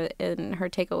speak to in her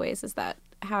takeaways is that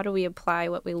how do we apply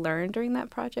what we learned during that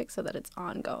project so that it's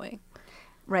ongoing?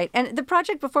 Right. And the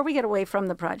project, before we get away from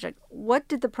the project, what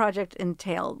did the project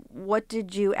entail? What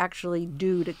did you actually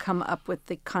do to come up with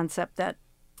the concept that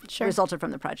resulted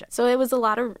from the project? So it was a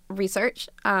lot of research,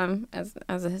 as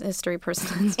a history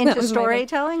person. Into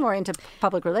storytelling or into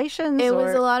public relations? It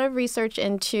was a lot of research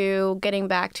into getting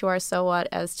back to our so what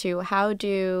as to how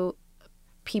do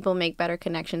people make better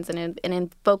connections, and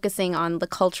in focusing on the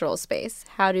cultural space.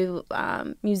 How do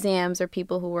museums or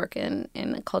people who work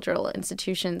in cultural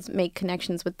institutions make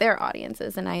connections with their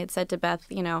audiences? And I had said to Beth,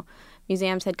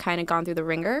 museums had kind of gone through the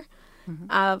ringer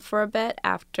for a bit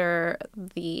after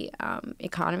the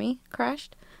economy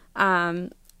crashed.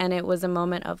 And it was a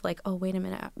moment of like, oh, wait a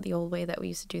minute, the old way that we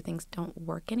used to do things don't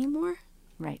work anymore.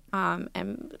 Right.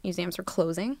 And museums were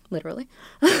closing, literally.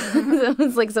 So it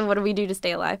was like, so what do we do to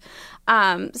stay alive?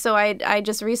 So I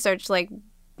just researched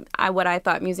what I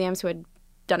thought museums who had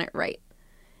done it right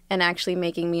and actually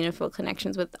making meaningful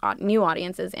connections with new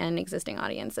audiences and existing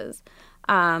audiences.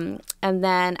 And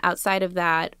then outside of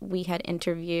that, we had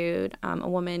interviewed a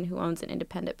woman who owns an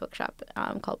independent bookshop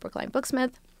called Brookline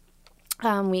Booksmith.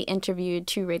 We interviewed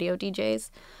 2 radio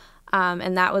DJs.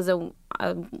 And that was a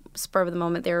spur of the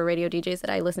moment. They were radio DJs that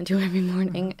I listened to every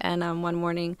morning. And one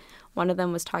morning, one of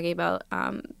them was talking about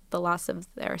the loss of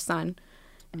their son.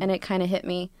 And it kind of hit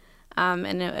me.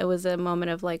 And it was a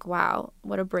moment of like, wow,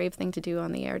 what a brave thing to do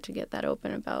on the air to get that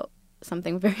open about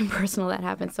something very personal that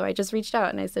happened. So I just reached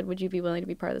out and I said, would you be willing to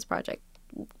be part of this project?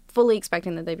 Fully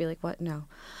expecting that they'd be like, what? No.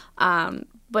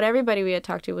 But everybody we had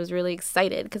talked to was really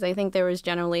excited because I think there was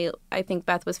I think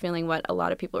Beth was feeling what a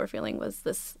lot of people were feeling was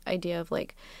this idea of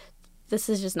like, this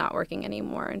is just not working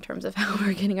anymore in terms of how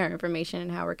we're getting our information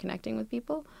and how we're connecting with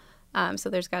people. So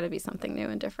there's got to be something new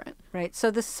and different. Right.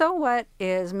 So the so what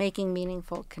is making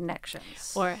meaningful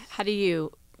connections. Or how do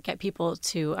you get people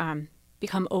to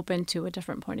become open to a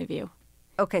different point of view?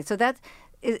 Okay. So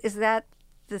is that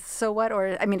the so what,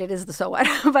 or I mean, it is the so what,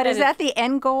 but is that the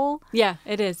end goal? Yeah,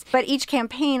 it is. But each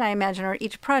campaign, I imagine, or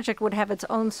each project would have its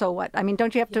own so what. I mean,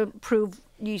 don't you have to prove?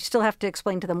 You still have to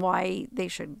explain to them why they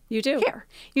should. You do. Care.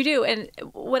 You do. And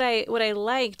what I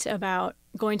liked about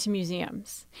going to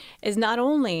museums is not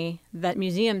only that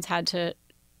museums had to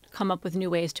come up with new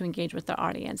ways to engage with their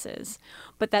audiences,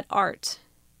 but that art,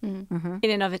 in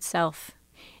and of itself,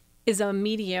 is a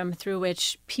medium through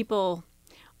which people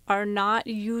are not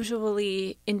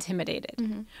usually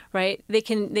intimidated, right? They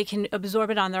can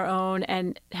absorb it on their own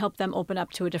and help them open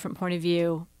up to a different point of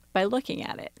view by looking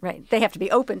at it. Right. They have to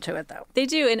be open to it, though. They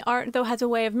do. And art, though, has a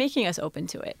way of making us open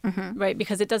to it, right?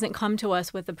 Because it doesn't come to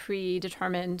us with a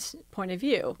predetermined point of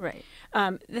view. Right.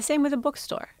 The same with a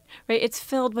bookstore. right? It's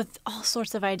filled with all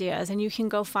sorts of ideas, and you can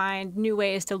go find new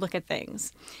ways to look at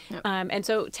things. Yep. And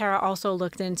so Tara also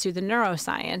looked into the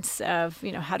neuroscience of,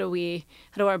 how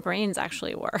do our brains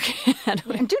actually work?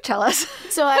 And do tell us.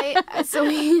 So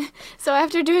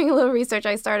after doing a little research,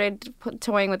 I started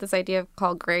toying with this idea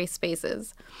called gray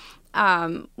spaces,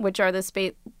 which are the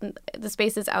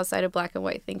spaces outside of black and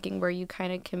white thinking, where you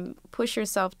kind of can push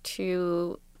yourself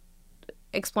to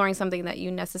exploring something that you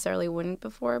necessarily wouldn't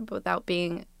before, but without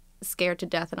being scared to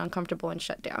death and uncomfortable and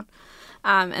shut down.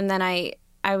 And then I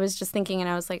was just thinking, and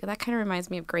I was like, that kind of reminds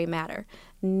me of gray matter.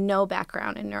 No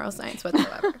background in neuroscience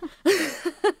whatsoever.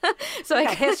 So I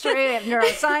got history, I have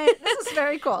neuroscience. This is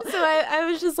very cool. So I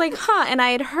was just like, and I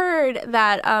had heard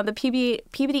that the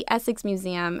Peabody Essex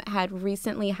Museum had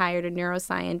recently hired a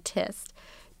neuroscientist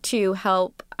to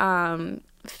help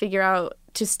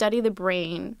to study the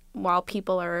brain while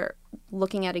people are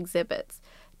looking at exhibits,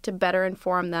 to better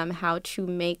inform them how to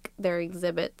make their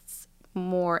exhibits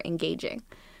more engaging,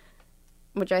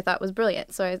 which I thought was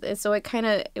brilliant. So it was like kind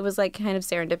of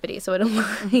serendipity. So it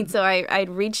aligned. So I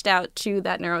reached out to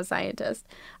that neuroscientist.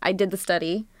 I did the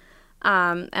study,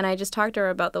 and I just talked to her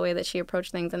about the way that she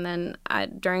approached things. And then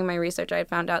during my research, I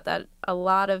found out that a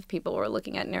lot of people were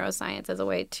looking at neuroscience as a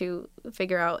way to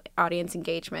figure out audience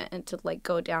engagement and to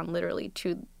go down literally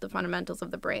to the fundamentals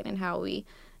of the brain and how we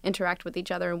interact with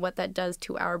each other and what that does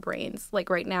to our brains.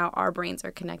 Like right now, our brains are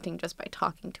connecting just by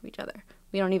talking to each other.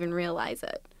 We don't even realize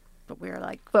it. But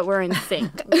we're in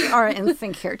sync. We are in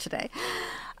sync here today.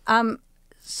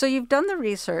 So you've done the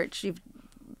research. You've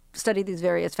studied these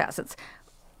various facets.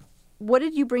 What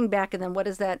did you bring back, and then what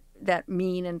does that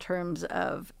mean in terms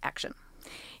of action?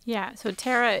 Yeah, so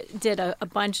Tara did a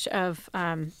bunch of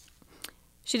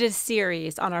she did a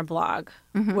series on our blog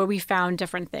where we found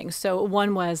different things. So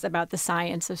one was about the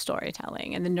science of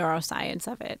storytelling and the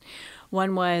neuroscience of it.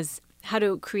 One was, how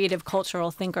do creative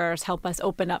cultural thinkers help us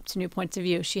open up to new points of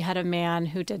view? She had a man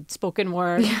who did spoken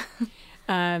word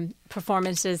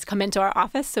performances come into our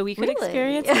office so we could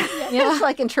experience it. Yeah. It's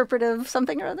like interpretive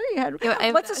something or other. You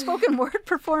had what's a spoken word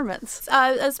performance?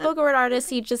 A spoken word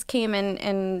artist, he just came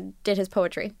and did his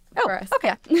poetry for us.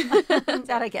 Okay.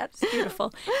 That I get. It's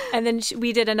beautiful. And then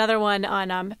we did another one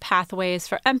on pathways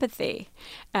for empathy.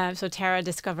 So Tara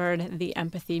discovered the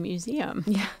Empathy Museum.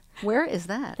 Yeah. Where is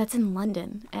that? That's in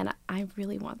London, and I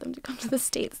really want them to come to the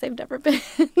States. They've never been.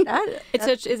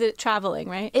 Is it traveling,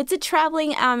 right? It's a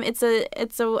traveling. It's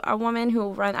a woman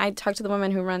who I talked to the woman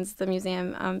who runs the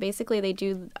museum. Basically, they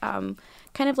do kind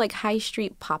of like high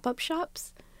street pop-up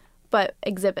shops, but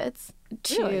exhibits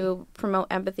to promote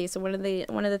empathy. So one of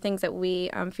the things that we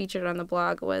featured on the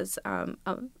blog was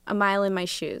a mile in my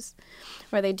shoes,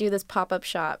 where they do this pop-up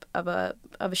shop of a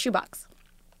shoebox.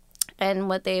 And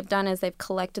what they've done is they've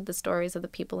collected the stories of the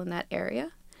people in that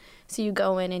area. So you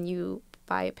go in and you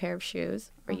buy a pair of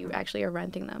shoes, or you actually are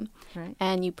renting them. Right.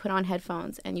 And you put on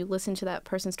headphones and you listen to that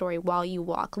person's story while you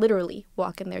literally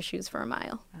walk in their shoes for a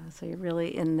mile. So you're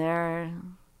really in there.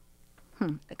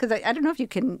 Because I don't know if you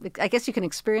can, I guess you can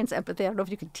experience empathy. I don't know if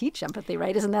you can teach empathy,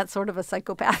 right? Isn't that sort of a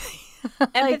psychopathy?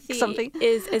 Empathy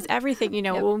is everything.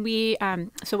 When we,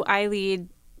 so I lead,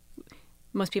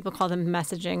 most people call them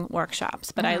messaging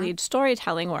workshops, but I lead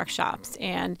storytelling workshops.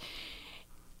 And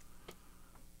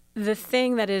the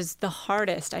thing that is the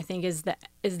hardest, I think, is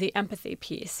the empathy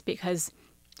piece, because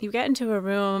you get into a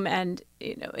room and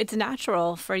it's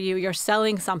natural for you. You're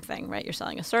selling something, right? You're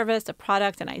selling a service, a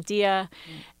product, an idea,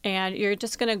 and you're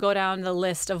just going to go down the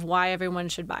list of why everyone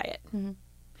should buy it,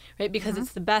 right? Because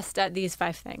it's the best at these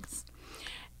 5 things.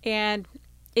 And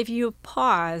if you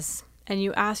pause and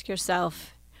you ask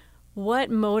yourself, what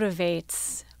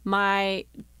motivates my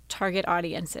target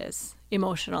audiences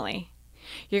emotionally,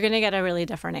 you're going to get a really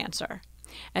different answer.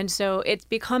 And so it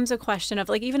becomes a question of,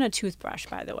 like, even a toothbrush,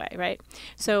 by the way, right?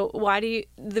 So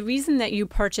the reason that you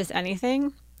purchase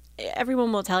anything,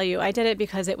 everyone will tell you, I did it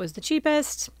because it was the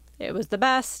cheapest, it was the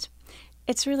best.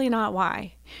 It's really not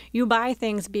why. You buy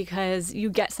things because you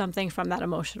get something from that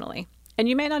emotionally. And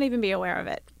you may not even be aware of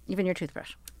it. Even your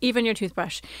toothbrush. Even your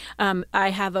toothbrush. I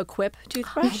have a Quip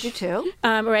toothbrush. I do too.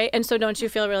 Right. And so don't you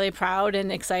feel really proud and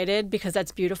excited because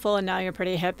that's beautiful and now you're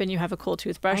pretty hip and you have a cool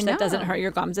toothbrush that doesn't hurt your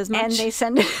gums as much? And they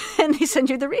send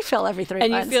you the refill every 3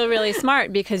 months. And you feel really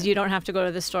smart because you don't have to go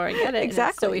to the store and get it.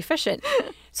 Exactly. It's so efficient.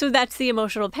 So that's the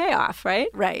emotional payoff, right?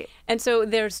 Right. And so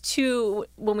there's two,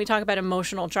 when we talk about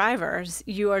emotional drivers,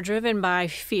 you are driven by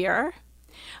fear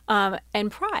and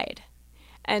pride.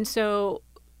 And so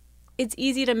it's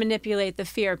easy to manipulate the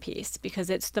fear piece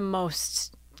because it's the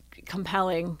most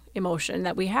compelling emotion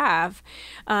that we have.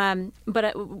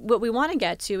 But what we want to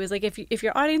get to is like, if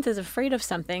your audience is afraid of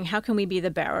something, how can we be the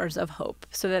bearers of hope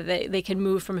so that they can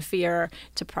move from fear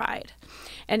to pride?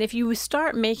 And if you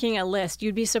start making a list,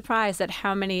 you'd be surprised at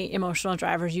how many emotional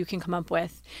drivers you can come up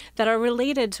with that are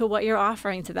related to what you're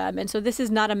offering to them. And so this is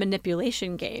not a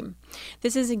manipulation game.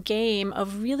 This is a game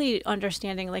of really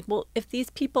understanding, like, well, if these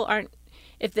people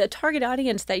if the target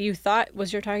audience that you thought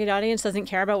was your target audience doesn't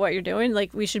care about what you're doing,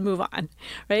 like, we should move on,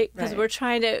 right? Because we're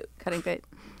trying to... Cutting bait.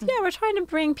 Yeah, we're trying to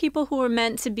bring people who are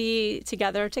meant to be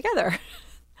together.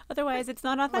 Otherwise, it's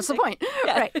not authentic. What's the point?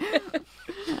 Yeah.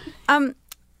 Right.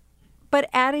 But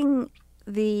adding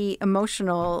the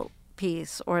emotional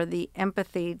piece or the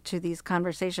empathy to these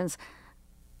conversations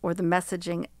or the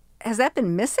messaging, has that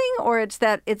been missing, or it's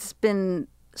that it's been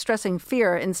stressing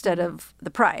fear instead of the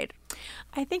pride?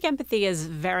 I think empathy is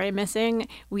very missing.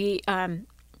 We, when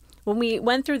we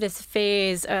went through this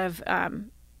phase of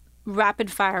rapid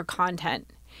fire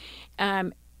content,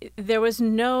 there was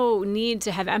no need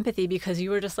to have empathy because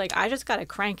you were just like, I just got to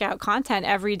crank out content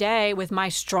every day with my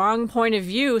strong point of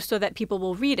view so that people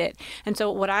will read it. And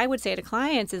so what I would say to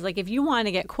clients is, like, if you want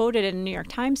to get quoted in a New York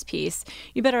Times piece,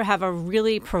 you better have a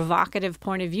really provocative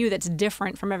point of view that's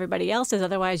different from everybody else's.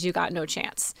 Otherwise, you got no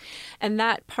chance. And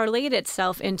that parlayed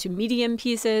itself into Medium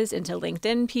pieces, into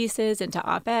LinkedIn pieces, into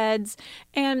op-eds.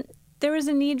 And there is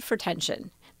a need for tension.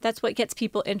 That's what gets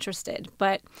people interested.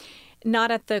 But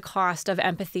not at the cost of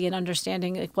empathy and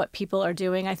understanding, like, what people are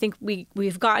doing. I think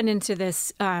we've gotten into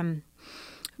this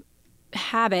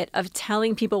habit of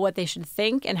telling people what they should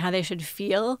think and how they should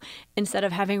feel instead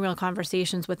of having real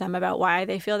conversations with them about why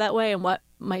they feel that way and what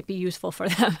might be useful for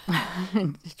them.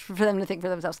 For them to think for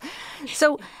themselves.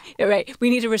 So, right. We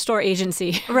need to restore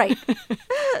agency. Right.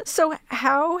 So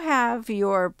how have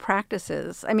your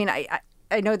practices, I mean,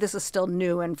 I know this is still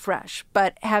new and fresh,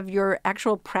 but have your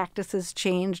actual practices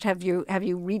changed? Have you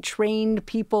retrained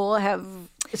people? Have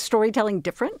storytelling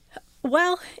different?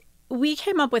 Well, we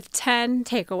came up with 10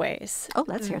 takeaways. Oh,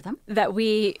 let's hear them. That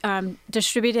we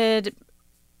distributed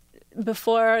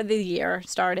before the year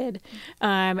started.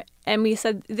 And we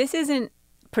said, this isn't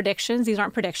predictions. These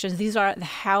aren't predictions. These are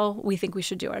how we think we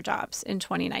should do our jobs in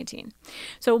 2019.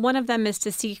 So one of them is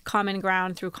to seek common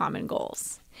ground through common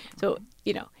goals. So,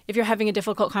 if you're having a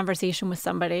difficult conversation with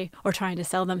somebody or trying to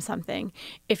sell them something,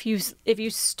 if you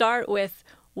start with,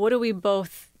 what do we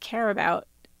both care about,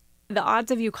 the odds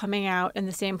of you coming out in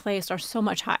the same place are so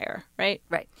much higher, right?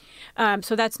 Right.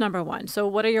 So that's number one. So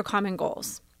what are your common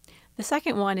goals? The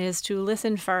second one is to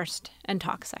listen first and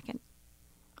talk second.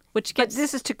 But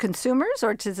this is to consumers,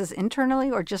 or is this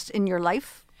internally, or just in your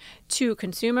life? To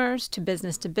consumers, to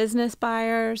business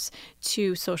buyers,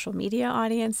 to social media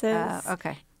audiences.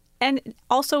 Okay. And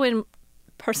also in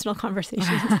personal conversations.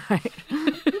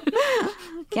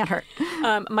 Can't hurt.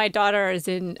 My daughter is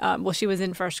she was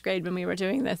in first grade when we were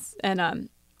doing this. And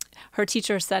her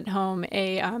teacher sent home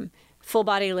a full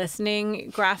body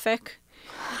listening graphic,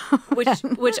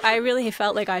 which I really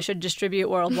felt like I should distribute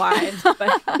worldwide.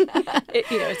 But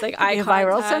it's like eye contact.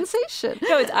 Viral sensation.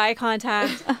 No, it's eye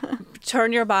contact.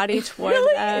 Turn your body toward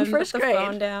them. In first grade. The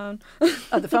phone down.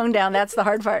 Oh, the phone down. That's the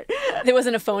hard part. There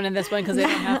wasn't a phone in this one because they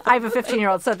didn't have. I have a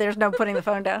 15-year-old, so there's no putting the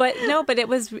phone down. But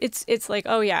it's like,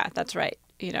 oh yeah, that's right.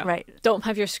 Right. Don't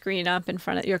have your screen up in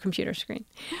front of your computer screen.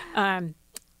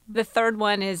 The third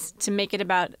one is to make it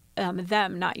about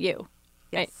them, not you.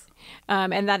 Yes.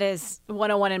 Right. And that is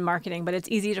 101 in marketing, but it's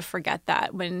easy to forget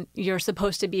that when you're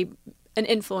supposed to be an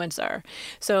influencer.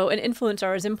 So an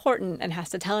influencer is important and has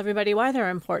to tell everybody why they're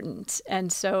important.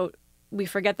 And so we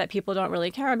forget that people don't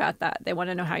really care about that. They want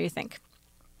to know how you think.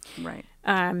 Right.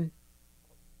 The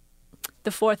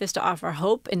fourth is to offer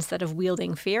hope instead of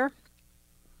wielding fear.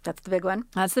 That's the big one.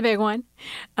 That's the big one.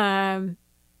 And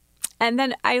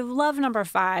then I love number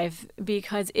 5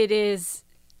 because it is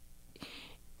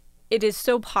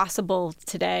so possible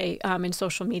today in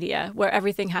social media where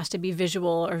everything has to be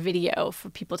visual or video for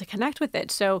people to connect with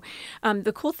it. So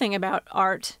the cool thing about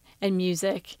art and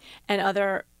music and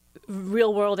other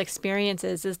real world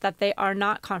experiences is that they are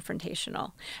not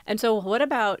confrontational. And so what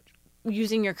about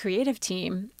using your creative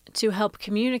team to help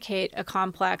communicate a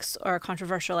complex or a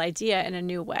controversial idea in a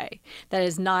new way that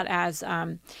is not as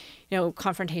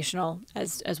confrontational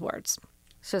as words?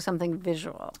 So something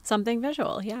visual. Something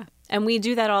visual, yeah. And we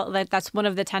do that all. That's one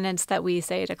of the tenets that we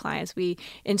say to clients. We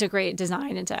integrate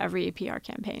design into every PR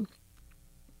campaign.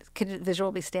 Could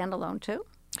visual be standalone too?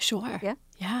 Sure. Yeah.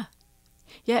 Yeah.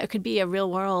 Yeah, it could be a real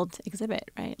world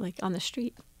exhibit, right? Like on the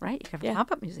street. Right. You could have a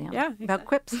pop-up museum. Yeah. About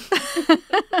quips.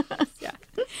 Yeah.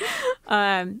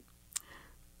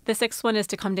 The sixth one is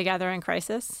to come together in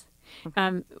crisis.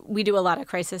 We do a lot of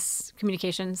crisis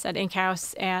communications at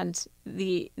InkHouse, and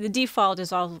the default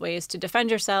is always to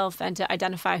defend yourself and to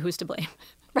identify who's to blame.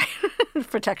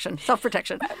 Protection,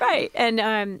 self-protection. Right.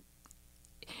 And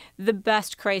the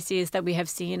best crises that we have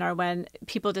seen are when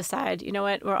people decide, you know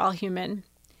what, we're all human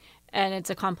and it's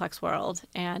a complex world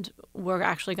and we're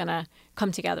actually going to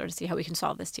come together to see how we can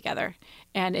solve this together.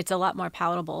 And it's a lot more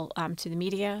palatable to the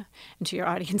media and to your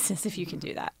audiences if you can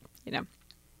do that, you know.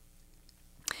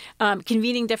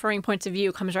 Convening differing points of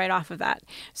view comes right off of that.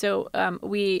 So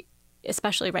we,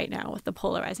 especially right now with the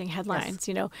polarizing headlines, yes.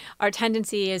 you know, our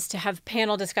tendency is to have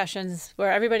panel discussions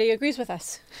where everybody agrees with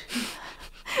us.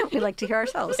 We like to hear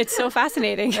ourselves. It's so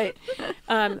fascinating. Right.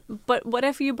 But what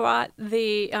if you brought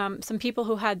some people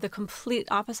who had the complete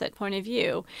opposite point of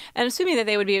view, and assuming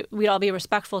that we'd all be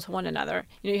respectful to one another.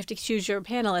 You know, you have to choose your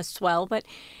panelists well, but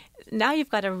now you've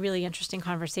got a really interesting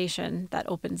conversation that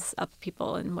opens up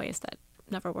people in ways that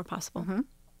never were possible. Mm-hmm.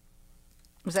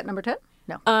 Was that number 10?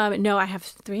 No. No, I have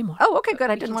 3 more. Oh, okay, good.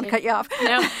 I didn't want to cut you off.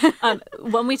 No,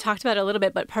 when we talked about it a little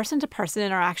bit, but person-to-person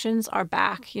interactions are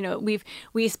back. You know,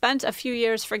 we spent a few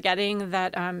years forgetting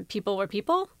that people were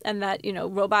people, and that, you know,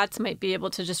 robots might be able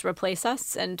to just replace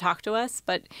us and talk to us.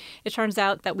 But it turns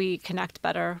out that we connect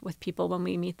better with people when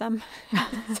we meet them.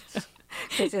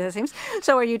 Crazy that seems.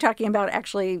 So, are you talking about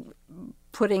actually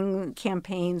putting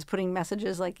campaigns, putting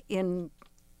messages like in?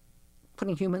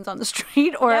 Putting humans on the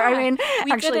street, or yeah. I mean,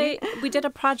 we did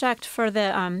a project for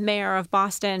the mayor of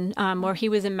Boston where he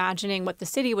was imagining what the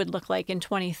city would look like in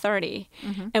 2030,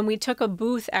 and we took a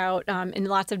booth out in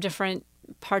lots of different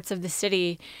parts of the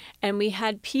city, and we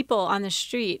had people on the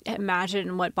street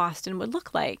imagine what Boston would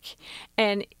look like.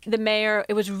 And the mayor,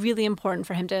 it was really important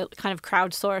for him to kind of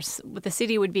crowdsource what the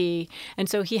city would be, and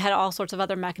so he had all sorts of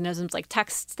other mechanisms like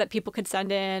texts that people could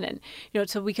send in, and you know,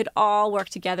 so we could all work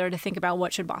together to think about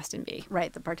what should Boston be.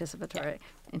 Right, the participatory.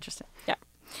 Yeah. Interesting.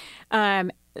 Yeah.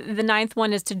 The 9th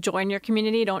one is to join your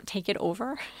community, don't take it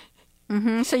over.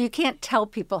 Mm-hmm. So you can't tell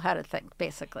people how to think,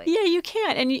 basically. Yeah, you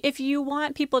can't. And if you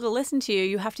want people to listen to you,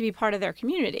 you have to be part of their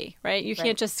community, right? You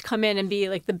can't just come in and be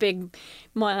like the big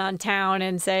one on town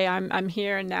and say, I'm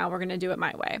here and now we're going to do it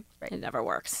my way. Right. It never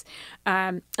works.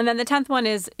 And then the 10th one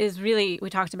is really, we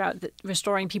talked about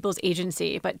restoring people's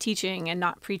agency, but teaching and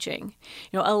not preaching.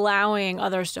 You know, allowing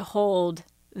others to hold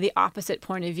the opposite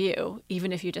point of view,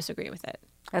 even if you disagree with it.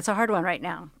 That's a hard one right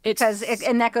now.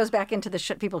 And that goes back into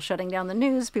the people shutting down the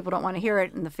news. People don't want to hear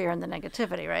it, and the fear and the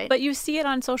negativity, right? But you see it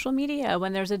on social media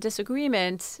when there's a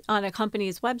disagreement on a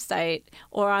company's website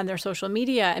or on their social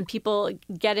media, and people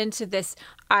get into this,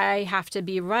 I have to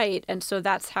be right. And so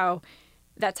that's how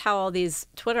all these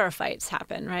Twitter fights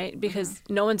happen, right? Because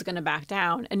no one's going to back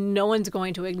down, and no one's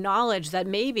going to acknowledge that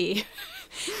maybe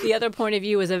the other point of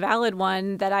view is a valid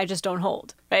one that I just don't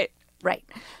hold, right? Right.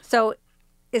 So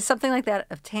is something like that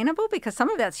obtainable? Because some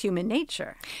of that's human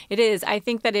nature. It is. I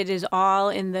think that it is all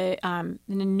in the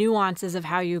nuances of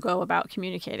how you go about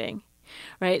communicating,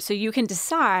 right? So you can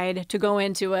decide to go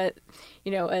into a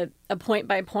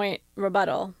point-by-point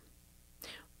rebuttal,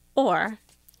 or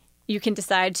you can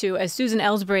decide to, as Susan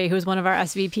Ellsbury, who's one of our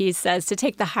SVPs, says, to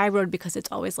take the high road because it's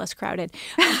always less crowded.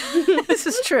 This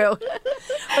is true.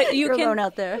 But You're alone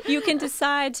out there. You can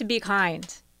decide to be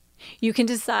kind. You can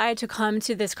decide to come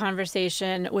to this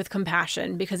conversation with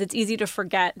compassion, because it's easy to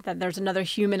forget that there's another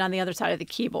human on the other side of the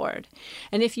keyboard.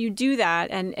 And if you do that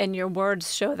and your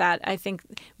words show that, I think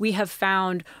we have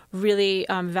found really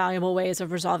valuable ways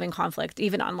of resolving conflict,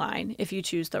 even online, if you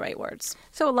choose the right words.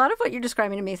 So a lot of what you're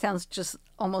describing to me sounds just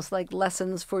almost like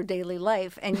lessons for daily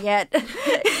life. And yet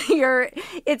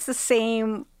it's the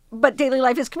same, but daily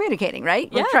life is communicating, right?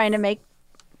 Yes. We're trying to make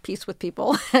peace with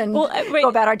people and go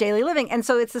about our daily living. And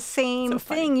so it's the same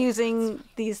thing using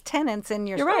these tenets in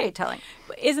your storytelling.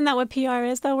 Right. Isn't that what PR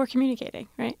is, though? We're communicating,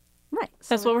 right? Right.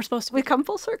 That's what we're supposed to be. We come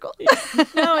full circle.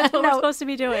 No, it's what we're supposed to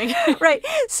be doing. Right.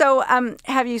 So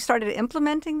have you started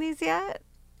implementing these yet?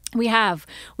 We have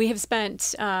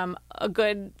spent a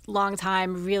good long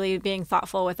time really being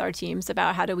thoughtful with our teams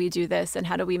about how do we do this and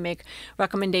how do we make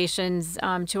recommendations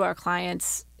to our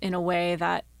clients in a way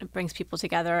that brings people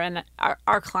together. And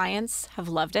our clients have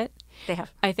loved it. They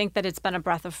have. I think that it's been a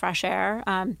breath of fresh air.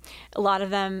 A lot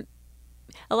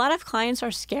of clients are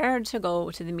scared to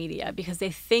go to the media because they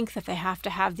think that they have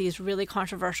to have these really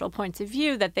controversial points of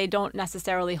view that they don't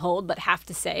necessarily hold but have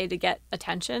to say to get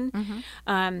attention. Mm-hmm.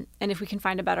 And if we can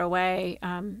find a better way,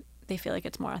 they feel like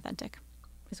it's more authentic.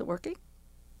 Is it working?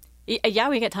 Yeah,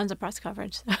 we get tons of press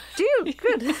coverage. Do you?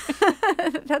 Good.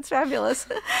 That's fabulous.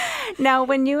 Now,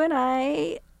 when you and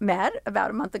I met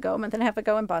about a month and a half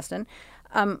ago in Boston,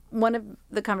 One of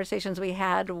the conversations we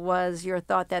had was your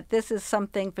thought that this is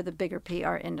something for the bigger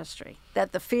PR industry,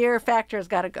 that the fear factor has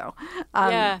got to go.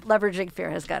 Leveraging fear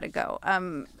has got to go.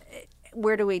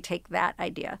 Where do we take that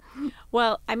idea?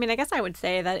 Well, I mean, I guess I would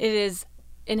say that it is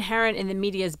inherent in the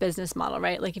media's business model,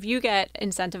 right? Like if you get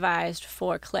incentivized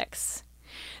for clicks,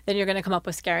 then you're going to come up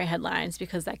with scary headlines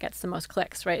because that gets the most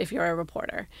clicks, right? If you're a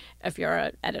reporter, if you're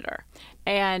an editor.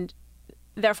 And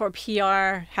therefore,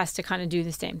 PR has to kind of do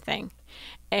the same thing.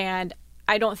 And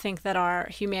I don't think that our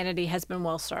humanity has been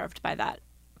well served by that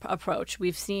approach.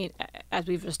 We've seen, as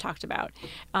we've just talked about.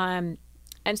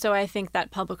 And so I think that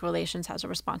public relations has a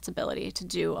responsibility to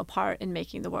do a part in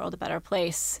making the world a better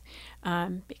place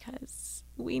because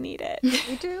we need it.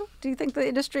 You do? Do you think the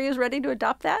industry is ready to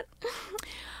adopt that?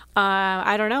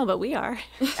 I don't know, but we are.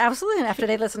 Absolutely. And after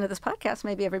they listen to this podcast,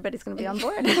 maybe everybody's going to be on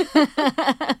board. They're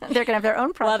going to have their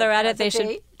own project. While they're at it, they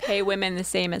should pay women the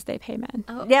same as they pay men.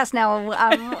 Oh. Yes. Now,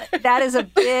 that is a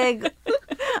big,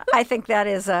 I think that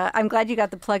is, I'm glad you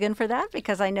got the plug in for that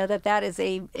because I know that that is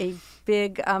a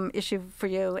big issue for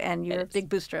you and you're a big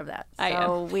booster of that.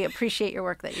 So we appreciate your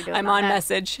work that you're doing. I'm on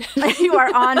message. You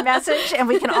are on message and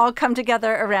we can all come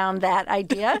together around that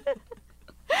idea.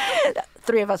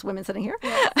 3 of us women sitting here.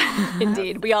 Yeah.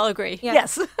 Indeed. We all agree. Yeah.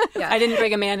 Yes. Yeah. I didn't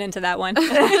bring a man into that one.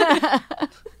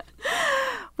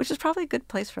 Which is probably a good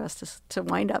place for us to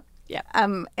wind up. Yeah.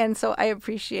 And so I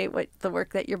appreciate the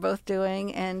work that you're both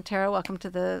doing. And Tara, welcome to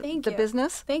the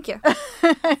business. Thank you. I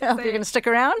hope you're going to stick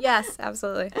around. Yes,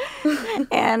 absolutely.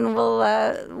 And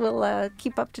we'll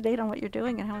keep up to date on what you're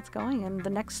doing and how it's going. And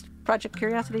the next Project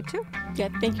Curiosity too. Yeah.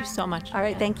 Thank you so much. All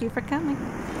right. Thank you for coming.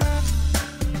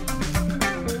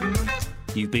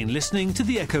 You've been listening to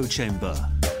The Echo Chamber.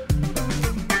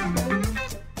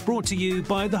 Brought to you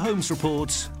by The Holmes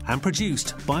Report and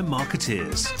produced by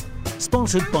Marketeers.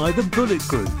 Sponsored by The Bullet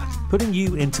Group, putting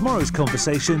you in tomorrow's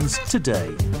conversations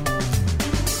today.